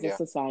we as a yeah,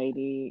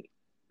 society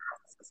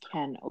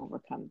can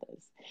overcome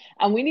this.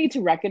 And we need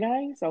to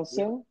recognize yeah,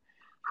 also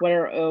what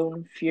our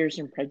own fears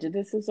and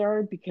prejudices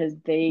are because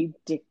they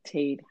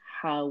dictate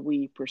how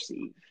we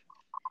perceive.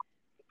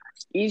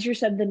 Easier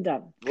said than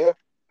done. yeah,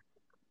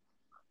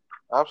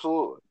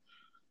 absolutely.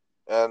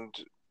 And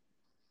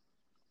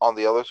on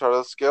the other side of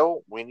the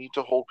scale, we need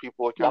to hold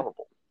people Yeah,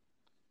 accountable.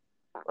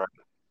 Right?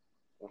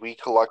 We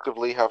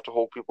collectively have to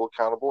hold people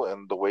accountable,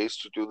 and the ways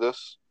to do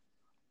this,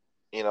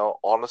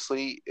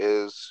 honestly,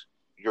 is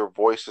your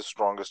voice is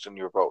strongest in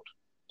your vote,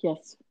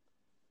 yes,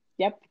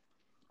 yep,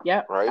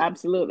 yep, right?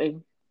 absolutely.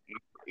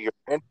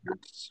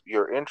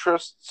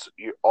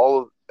 All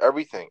of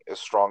everything is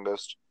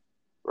strongest,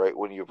 right?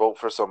 When you vote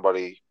for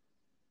somebody,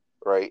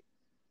 right?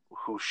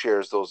 who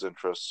shares those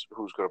interests,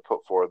 who's going to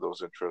put forward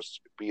those interests,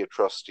 be a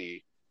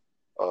trustee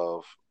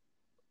of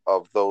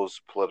those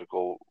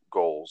political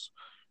goals,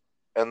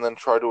 and then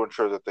try to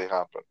ensure that they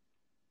happen.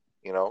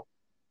 You know,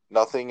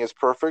 nothing is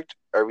perfect.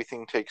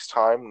 Everything takes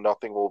time.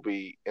 Nothing will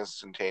be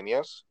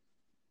instantaneous,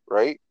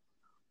 right?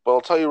 But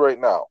I'll tell you right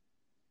now,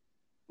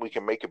 we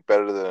can make it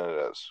better than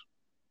it is,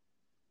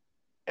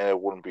 and it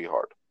wouldn't be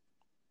hard,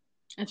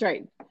 That's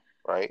right.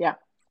 right? Yeah.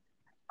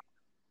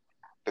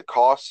 The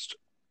cost,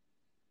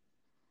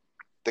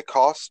 the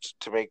cost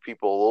to make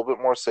people a little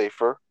bit more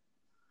safer,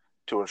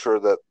 to ensure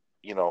that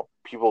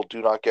people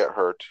do not get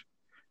hurt,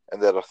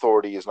 and that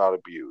authority is not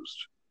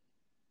abused,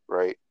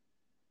 right?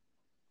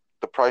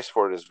 The price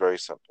for it is very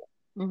simple,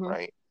 Mm-hmm.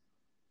 right?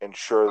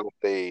 Ensure that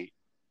they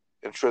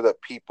ensure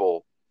that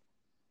people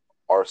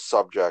are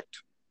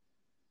subject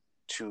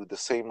to the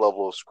same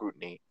level of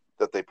scrutiny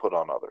that they put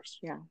on others.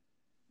 Yeah.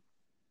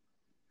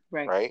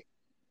 Right. Right?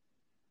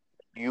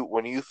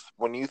 When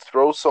you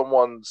throw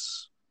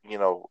someone's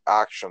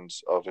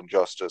actions of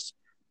injustice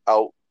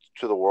out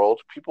to the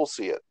world, people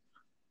see it,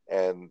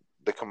 and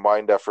the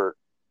combined effort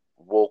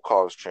will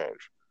cause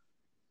change.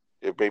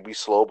 It may be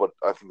slow, but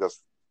I think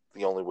that's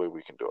the only way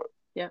we can do it.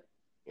 Yeah.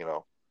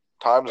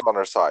 Time's on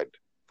our side,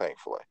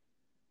 thankfully.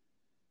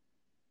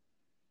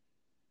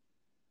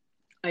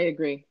 I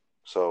agree.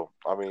 So,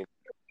 I mean,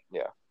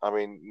 yeah. I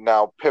mean,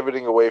 now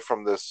pivoting away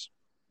from this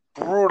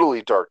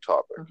brutally dark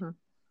topic, Mm-hmm.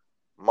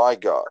 my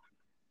God,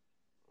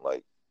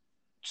 like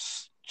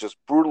just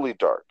brutally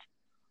dark.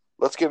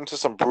 Let's get into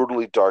some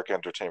brutally dark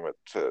entertainment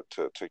to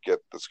get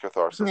this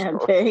catharsis going.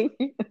 Okay.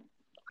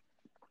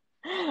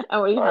 Oh,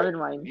 what do you All have right, in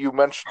mind? you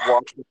mentioned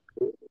Watchmen.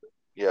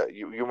 Yeah,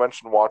 you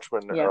mentioned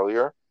Watchmen Yeah.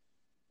 earlier,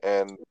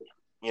 and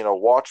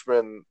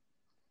Watchmen.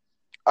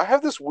 I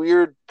have this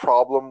weird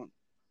problem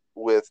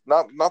with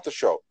not the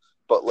show,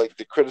 but like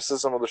the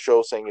criticism of the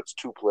show, saying it's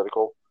too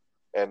political,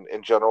 and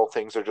in general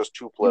things are just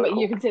too But you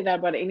political, can say that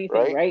about anything,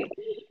 right? right?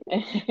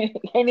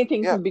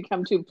 Anything Yeah, can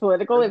become too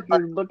political if you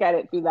look at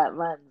it through that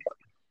lens.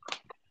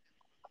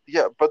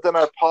 yeah. But then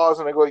I pause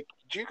and I go, like,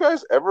 do you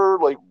guys ever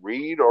like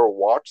read or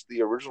watch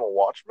the original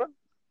Watchmen?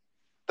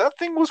 That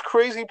thing was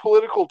crazy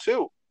political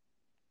too,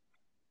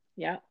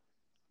 Yeah.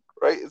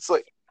 right? It's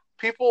like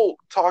people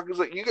talk. It's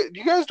like you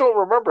guys don't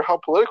remember how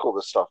political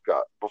this stuff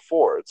got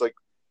before. It's like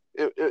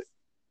it.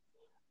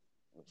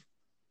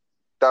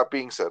 That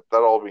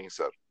all being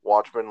said,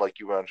 Watchmen, like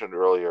you mentioned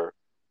earlier,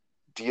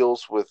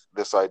 deals with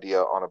this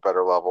idea on a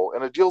better level,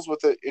 and it deals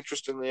with it,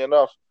 interestingly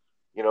enough,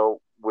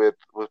 with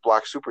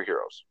black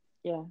superheroes,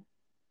 Yeah.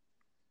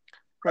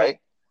 right? Right.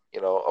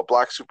 A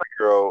black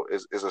superhero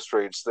is a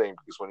strange thing,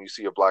 because when you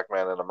see a black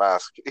man in a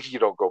mask, you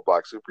don't go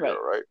black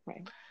superhero, Right.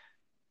 right?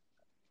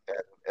 Right.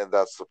 And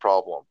that's the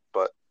problem.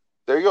 But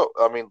there you go.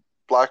 I mean,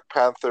 Black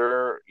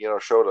Panther,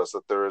 showed us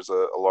that there is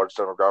a large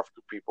demographic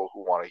of people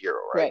who want a hero,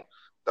 right? Right.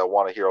 That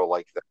want a hero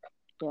like that.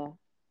 Yeah.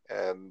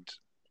 And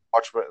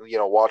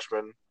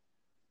Watchmen,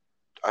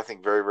 I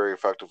think very, very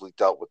effectively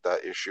dealt with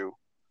that issue,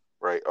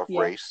 right, of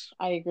Yeah. race,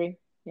 I agree.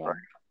 Yeah. right,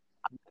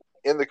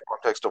 in the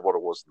context of what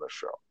it was in the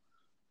show,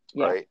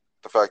 Yeah. right?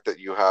 The fact that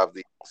you have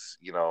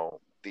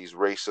these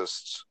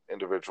racist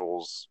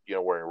individuals,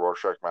 wearing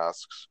Rorschach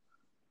masks,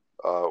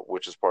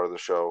 which is part of the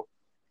show,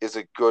 is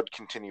a good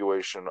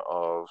continuation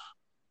of,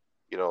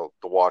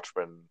 the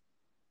Watchmen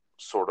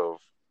sort of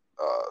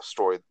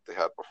story that they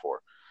had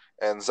before.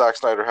 And Zack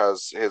Snyder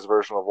has his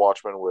version of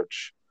Watchmen,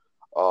 which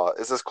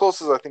is as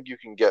close as I think you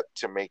can get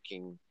to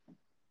making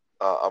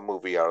a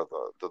movie out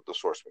of the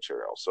source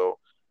material. So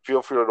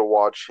feel free to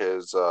watch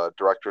his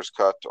director's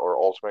cut or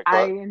ultimate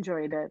I cut.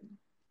 enjoyed it.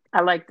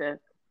 I liked it.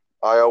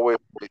 I always,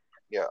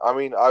 yeah, I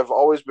mean, I've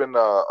always been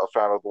a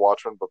fan of The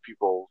Watchmen, but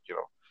people,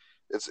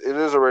 it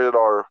is a rated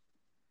R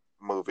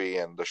movie,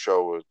 and the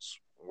show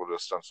would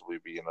ostensibly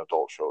be an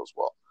adult show as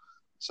well.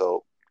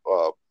 So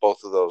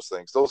both of those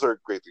are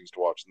great things to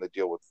watch, and they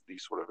deal with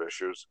these sort of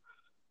issues.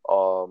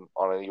 On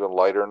an even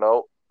lighter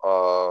note,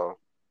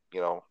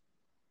 you know,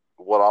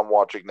 what I'm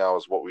watching now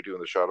is What We Do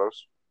in the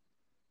Shadows.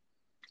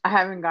 I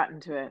haven't gotten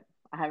to it.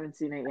 I haven't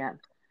seen it yet.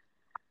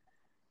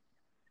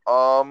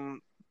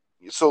 Um,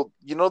 so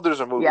there's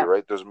a movie, Yep.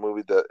 right? There's a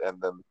movie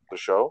and then the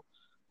show.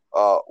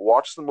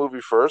 Watch the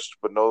movie first,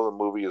 but know the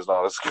movie is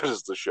not as good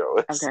as the show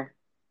is, Okay.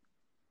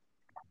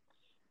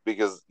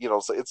 because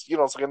so it's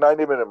like a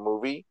 90-minute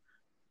movie,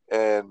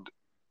 and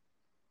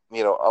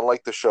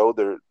unlike the show,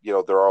 there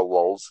are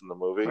lulls in the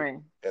movie, Right.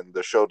 and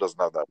the show doesn't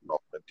have that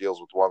problem. It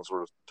deals with one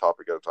sort of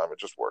topic at a time. It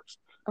just works.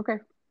 Okay.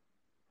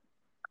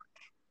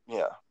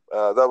 Yeah,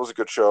 that was a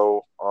good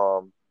show.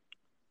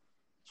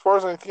 As far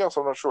as anything else,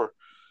 I'm not sure.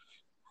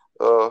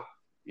 Uh,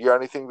 yeah,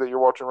 anything that you're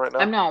watching right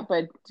I'm now? not,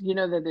 but you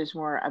know that there's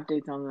more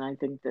updates on, I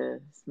think, the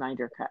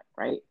Snyder cut,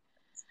 right?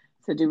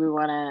 So do we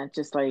want to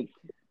just like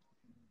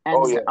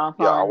Oh end yeah, off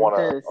yeah. I on wanna.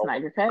 the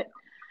Snyder cut?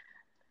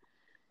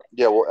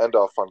 Yeah, we'll end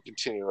off on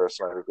continuing our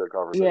Snyder Cut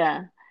conversation.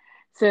 Yeah.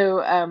 So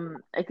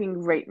I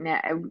think right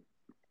now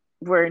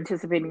we're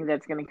anticipating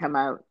that's going to come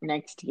out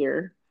next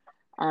year.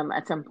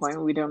 At some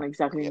point, we don't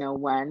exactly Yeah, know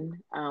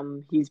when.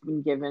 He's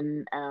been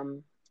given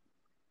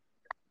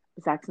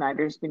Zack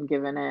Snyder's been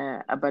given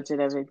a budget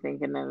of, I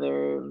think,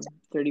 another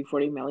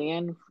 30-40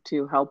 million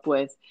to help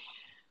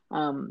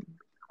um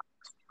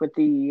with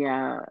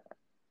the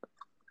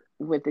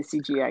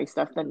CGI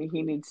stuff that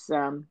he needs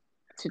to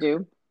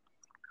do.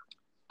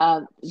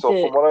 So The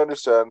from what I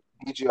understand,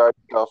 CGI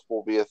stuff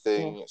will be a Yeah,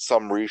 thing.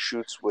 Some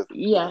reshoots with a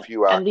yeah,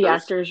 few and the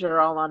actors. actors are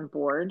all on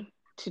board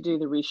to do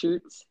the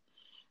reshoots.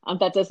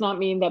 That does not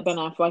mean that Ben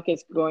Affleck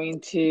is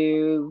going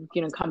to,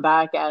 come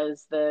back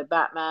as the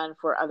Batman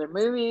for other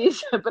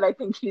movies, but I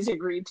think he's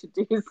agreed to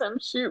do some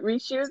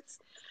reshoots.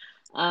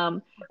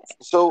 Um,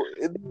 So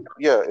in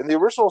the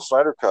original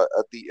Snyder cut,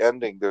 at the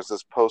ending, there's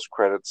this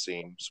post-credit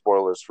scene.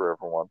 Spoilers for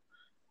everyone,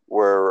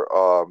 where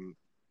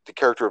the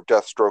character of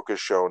Deathstroke is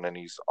shown, and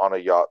he's on a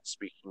yacht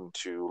speaking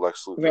to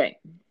Lex Luthor, right.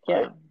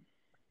 right? Yeah.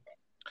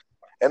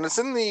 And it's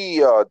in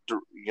the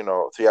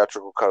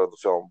theatrical cut of the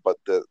film, but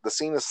the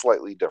scene is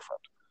slightly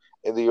different.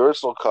 In the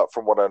original cut,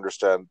 from what I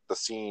understand, the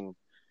scene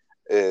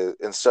is,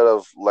 instead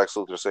of Lex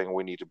Luthor saying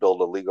we need to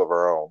build a league of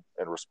our own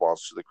in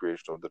response to the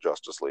creation of the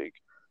Justice League,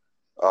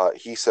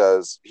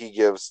 he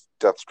gives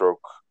Deathstroke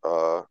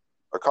a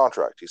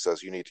contract. He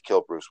says you need to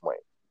kill Bruce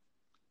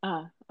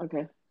Wayne.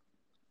 Okay.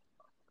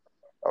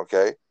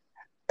 Okay,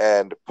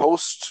 and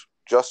post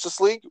Justice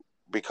League,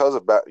 because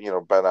of Ben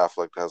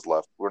Affleck has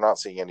left, we're not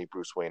seeing any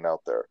Bruce Wayne out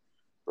there,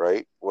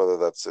 right? Whether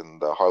that's in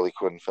the Harley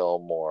Quinn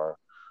film or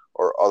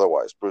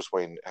otherwise, Bruce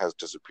Wayne has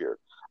disappeared.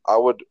 I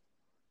would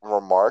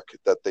remark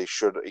that they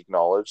should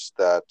acknowledge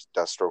that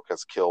Deathstroke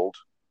has killed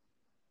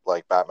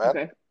like Batman,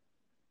 Okay.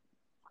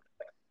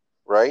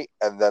 right?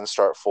 And then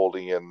start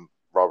folding in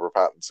Robert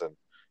Pattinson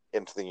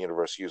into the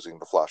universe using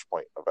the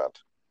Flashpoint event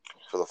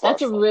for the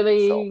That's a Flashpoint film.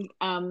 really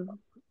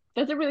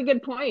that's a really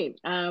good point.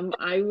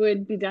 I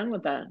would be done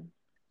with that.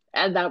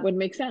 And that would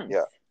make sense.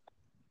 Yeah.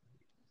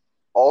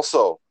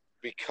 Also,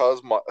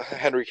 because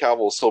Henry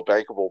Cavill is so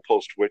bankable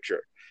post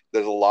Witcher,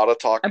 there's a lot of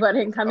talk, About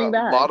him a coming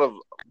back. lot of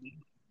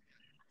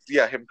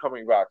him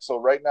coming back. So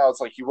right now it's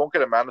like you won't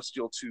get a Man of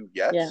Steel 2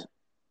 yet, Yeah.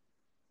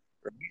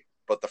 right?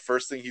 But the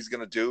first thing he's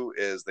gonna do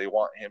is they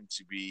want him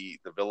to be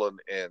the villain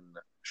in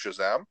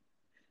Shazam.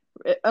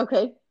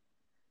 Okay.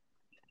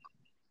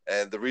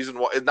 And the reason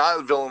why, not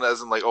a villain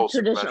as in like, oh,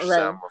 Superman and Traditional,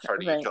 Shazam right. are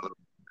fighting each Right. other.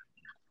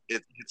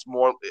 It's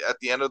more at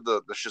the end of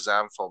the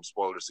Shazam film.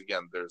 Spoilers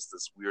again. There's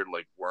this weird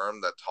like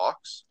worm that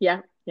talks.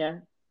 Yeah. Yeah.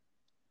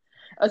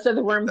 Oh, so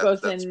the worm goes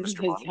That's in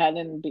Mr. his Money. head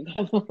and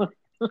becomes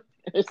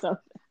or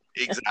something.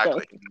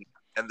 Exactly. Okay.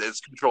 And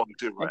it's controlling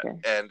Superman.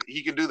 Okay. And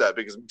he can do that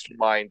because Mr.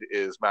 Mind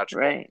is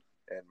magical. Right.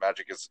 And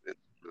magic is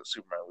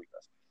Superman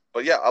weakness.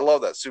 But yeah, I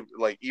love that.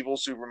 Like evil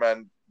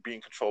Superman being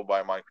controlled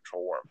by a mind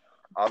control worm.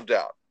 I'm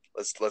down.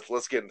 Let's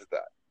get into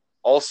that.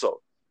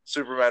 Also,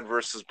 Superman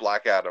versus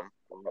Black Adam,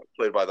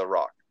 played by The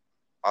Rock.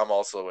 I'm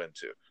also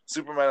into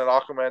Superman and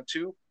Aquaman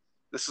 2.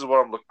 This is what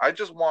I'm looking. I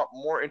just want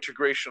more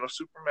integration of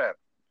Superman.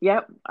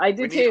 Yep, I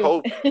do We need too.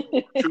 hope,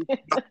 truth,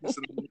 justice,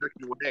 and the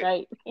American way.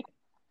 Right.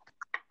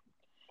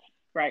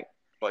 Right.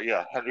 But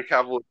yeah, Henry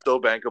Cavill is so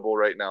bankable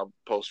right now,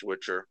 post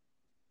Witcher,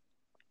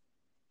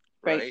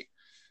 Right.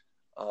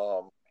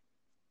 right?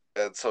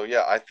 And so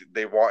yeah,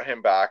 they want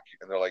him back,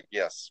 and they're like,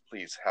 yes,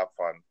 please have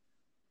fun.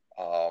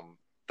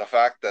 The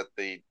fact that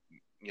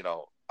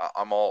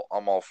I'm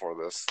all for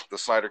this. The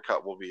Snyder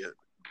Cut will be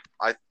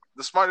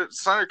the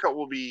Snyder Cut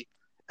will be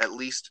at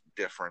least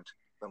different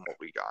than what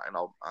we got, and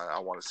I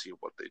want to see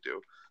what they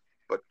do.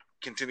 But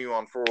continue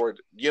on forward.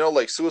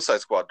 Like Suicide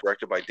Squad,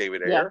 directed by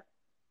David Yeah. Ayer.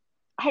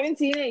 I haven't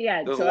seen it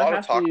yet, There's a so I lot of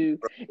have talk. to.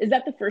 Is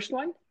that the first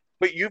one?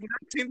 But you've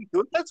not seen the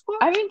Suicide Squad?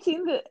 I haven't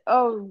seen the.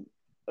 Oh,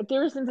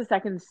 there isn't a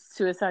second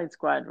Suicide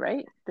Squad,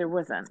 right? There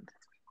wasn't.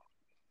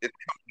 It's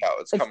coming out.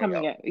 It's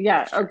coming out. Yeah.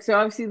 Next year. Okay, so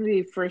I've seen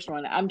the first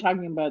one. I'm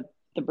talking about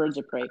the Birds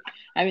of Prey.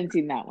 I haven't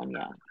seen that one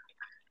yet.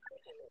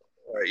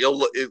 All right,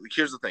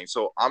 here's the thing.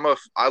 So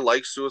I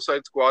like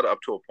Suicide Squad up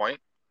to a point.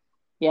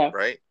 Yeah.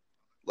 Right.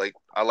 Like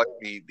I like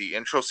the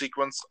intro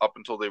sequence up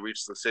until they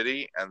reach the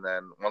city, and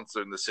then once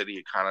they're in the city,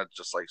 it kind of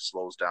just like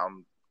slows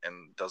down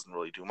and doesn't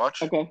really do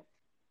much. Okay.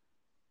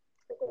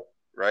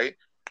 Right.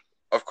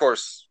 Of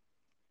course,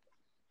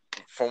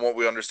 from what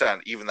we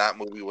understand, even that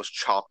movie was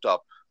chopped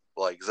up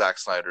like Zack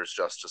Snyder's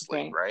Justice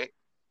League. Right.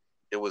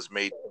 It was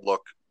made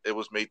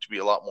to be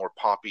a lot more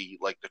poppy,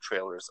 like the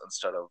trailers,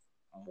 instead of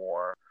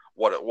more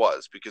what it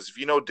was. Because if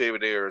you know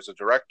David Ayer as a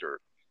director,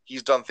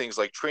 he's done things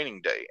like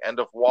Training Day, End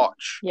of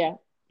Watch. Yeah.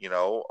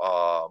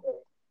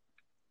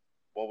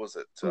 What was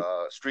it?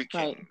 Street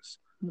Right. Kings.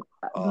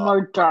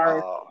 More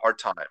dark. Hard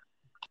Time.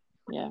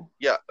 Yeah.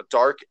 Yeah, a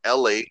dark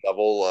LA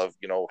level of,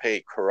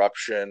 hey,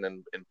 corruption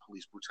and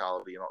police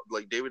brutality.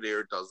 Like David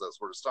Ayer does that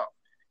sort of stuff.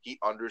 He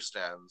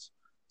understands,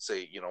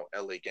 say,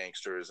 LA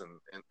gangsters and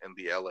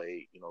the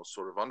LA,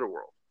 sort of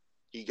underworld.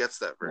 He gets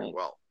that very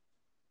well.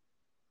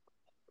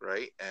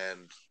 Right?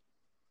 And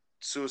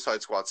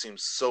Suicide Squad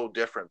seems so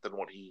different than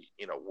what he,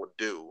 would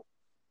do.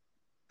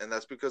 And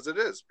that's because it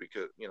is,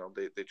 because,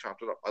 they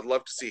chopped it up. I'd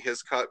love to see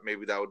his cut.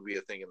 Maybe that would be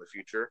a thing in the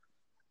future.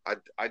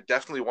 I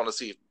definitely want to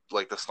see,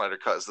 like, the Snyder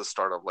Cut is the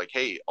start of, like,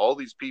 hey, all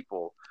these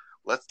people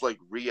let's like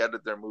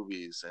re-edit their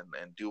movies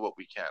and do what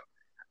we can.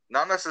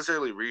 Not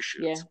necessarily Yeah.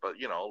 reshoots, but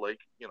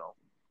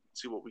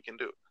see what we can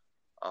do.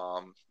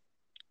 Um,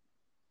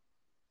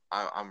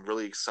 I'm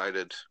really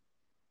excited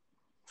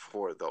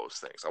for those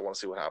things. I want to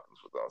see what happens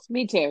with those.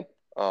 Me too.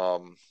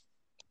 Um,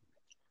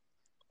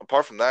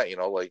 Apart from that,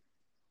 like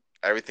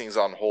everything's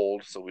on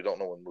hold, so we don't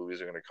know when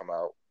movies are going to come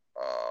out.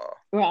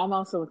 Well, I'm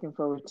also looking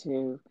forward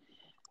to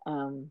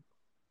um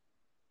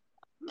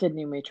the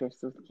new Matrix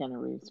with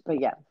Keanu Reeves. But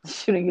yeah,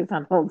 shooting is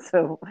on hold,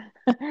 so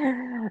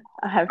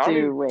I have I to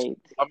mean, wait.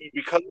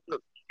 because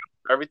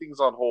everything's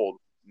on hold.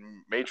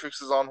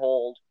 Matrix is on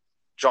hold.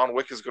 John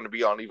Wick is going to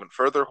be on even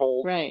further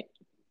hold. Right.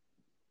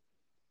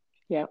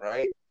 Yep.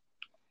 Right.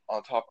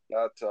 On top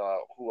of that,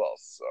 who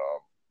else?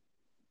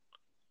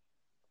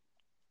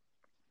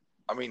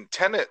 I mean,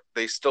 Tenet.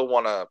 They still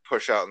want to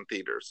push out in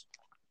theaters.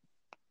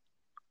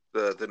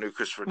 The new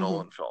Christopher Mm-hmm.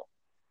 Nolan film.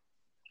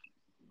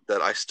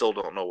 That I still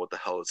don't know what the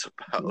hell it's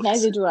about.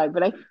 Neither do I,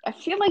 but I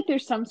feel like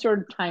there's some sort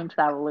of time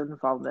travel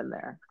involved in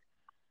there.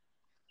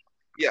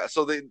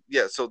 So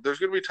there's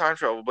gonna be time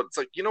travel, but it's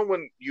like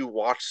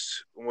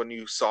when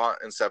you saw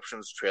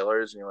Inception's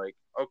trailers and you're like,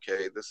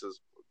 okay, this is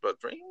but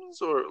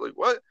dreams or like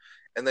what?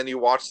 And then you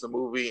watch the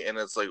movie and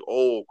it's like,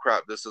 oh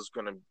crap, this is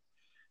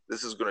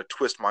gonna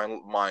twist my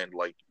mind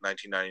like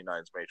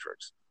 1999's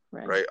Matrix,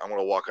 Right. right? I'm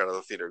gonna walk out of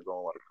the theater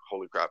going like,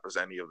 holy crap, is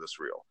any of this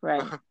real?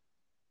 Right.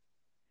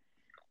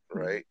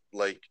 Right?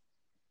 Like,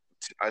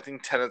 I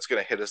think Tenet's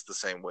gonna hit us the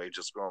same way,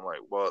 just going like,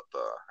 what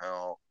the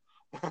hell?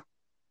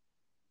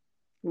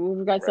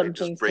 We've got Right? some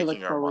Just things to look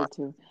breaking our mind.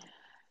 forward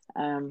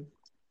to. Um,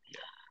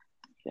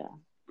 yeah.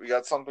 We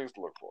got some things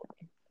to look for.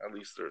 At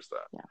least there's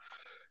that.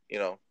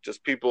 Yeah.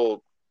 Just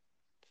people.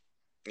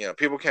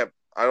 People can't.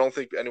 I don't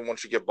think anyone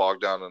should get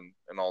bogged down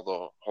in all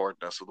the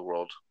horridness of the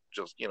world.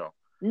 Just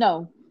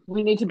No,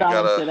 we need to we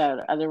balance gotta. it out.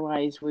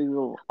 Otherwise, we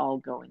will all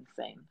go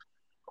insane.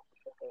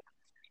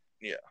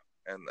 Yeah,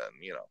 and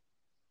then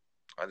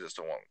I just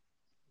don't want.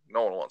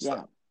 No one wants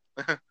Yeah.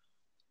 that.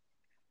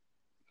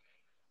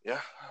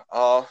 Yeah.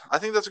 I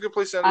think that's a good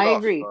place to end it I off.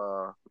 agree.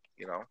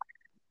 Yeah.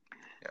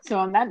 So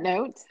on that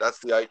note, That's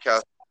the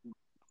ICAST.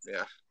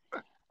 Yeah.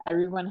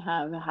 everyone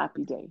have a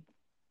happy day.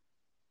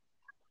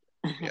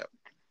 Yeah.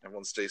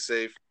 Everyone stay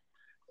safe.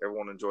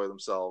 Everyone enjoy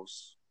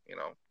themselves.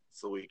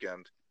 It's the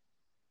weekend.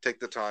 Take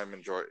the time,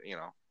 enjoy.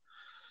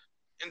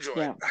 Enjoy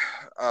it.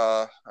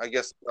 Yeah. I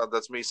guess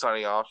that's me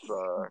signing off.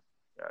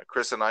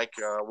 Chris and Ike,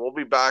 we'll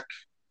be back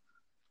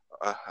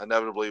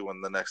inevitably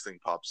when the next thing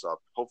pops up.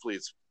 Hopefully,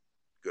 it's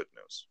good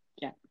news.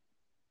 Yeah.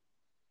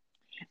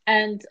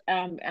 And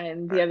All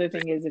the right. other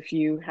thing is, if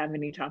you have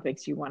any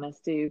topics you want us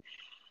to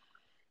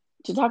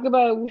talk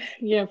about,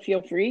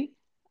 feel free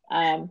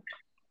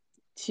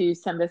to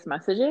send us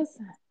messages,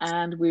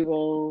 and we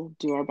will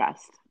do our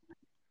best.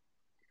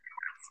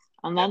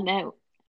 On Yeah. that note,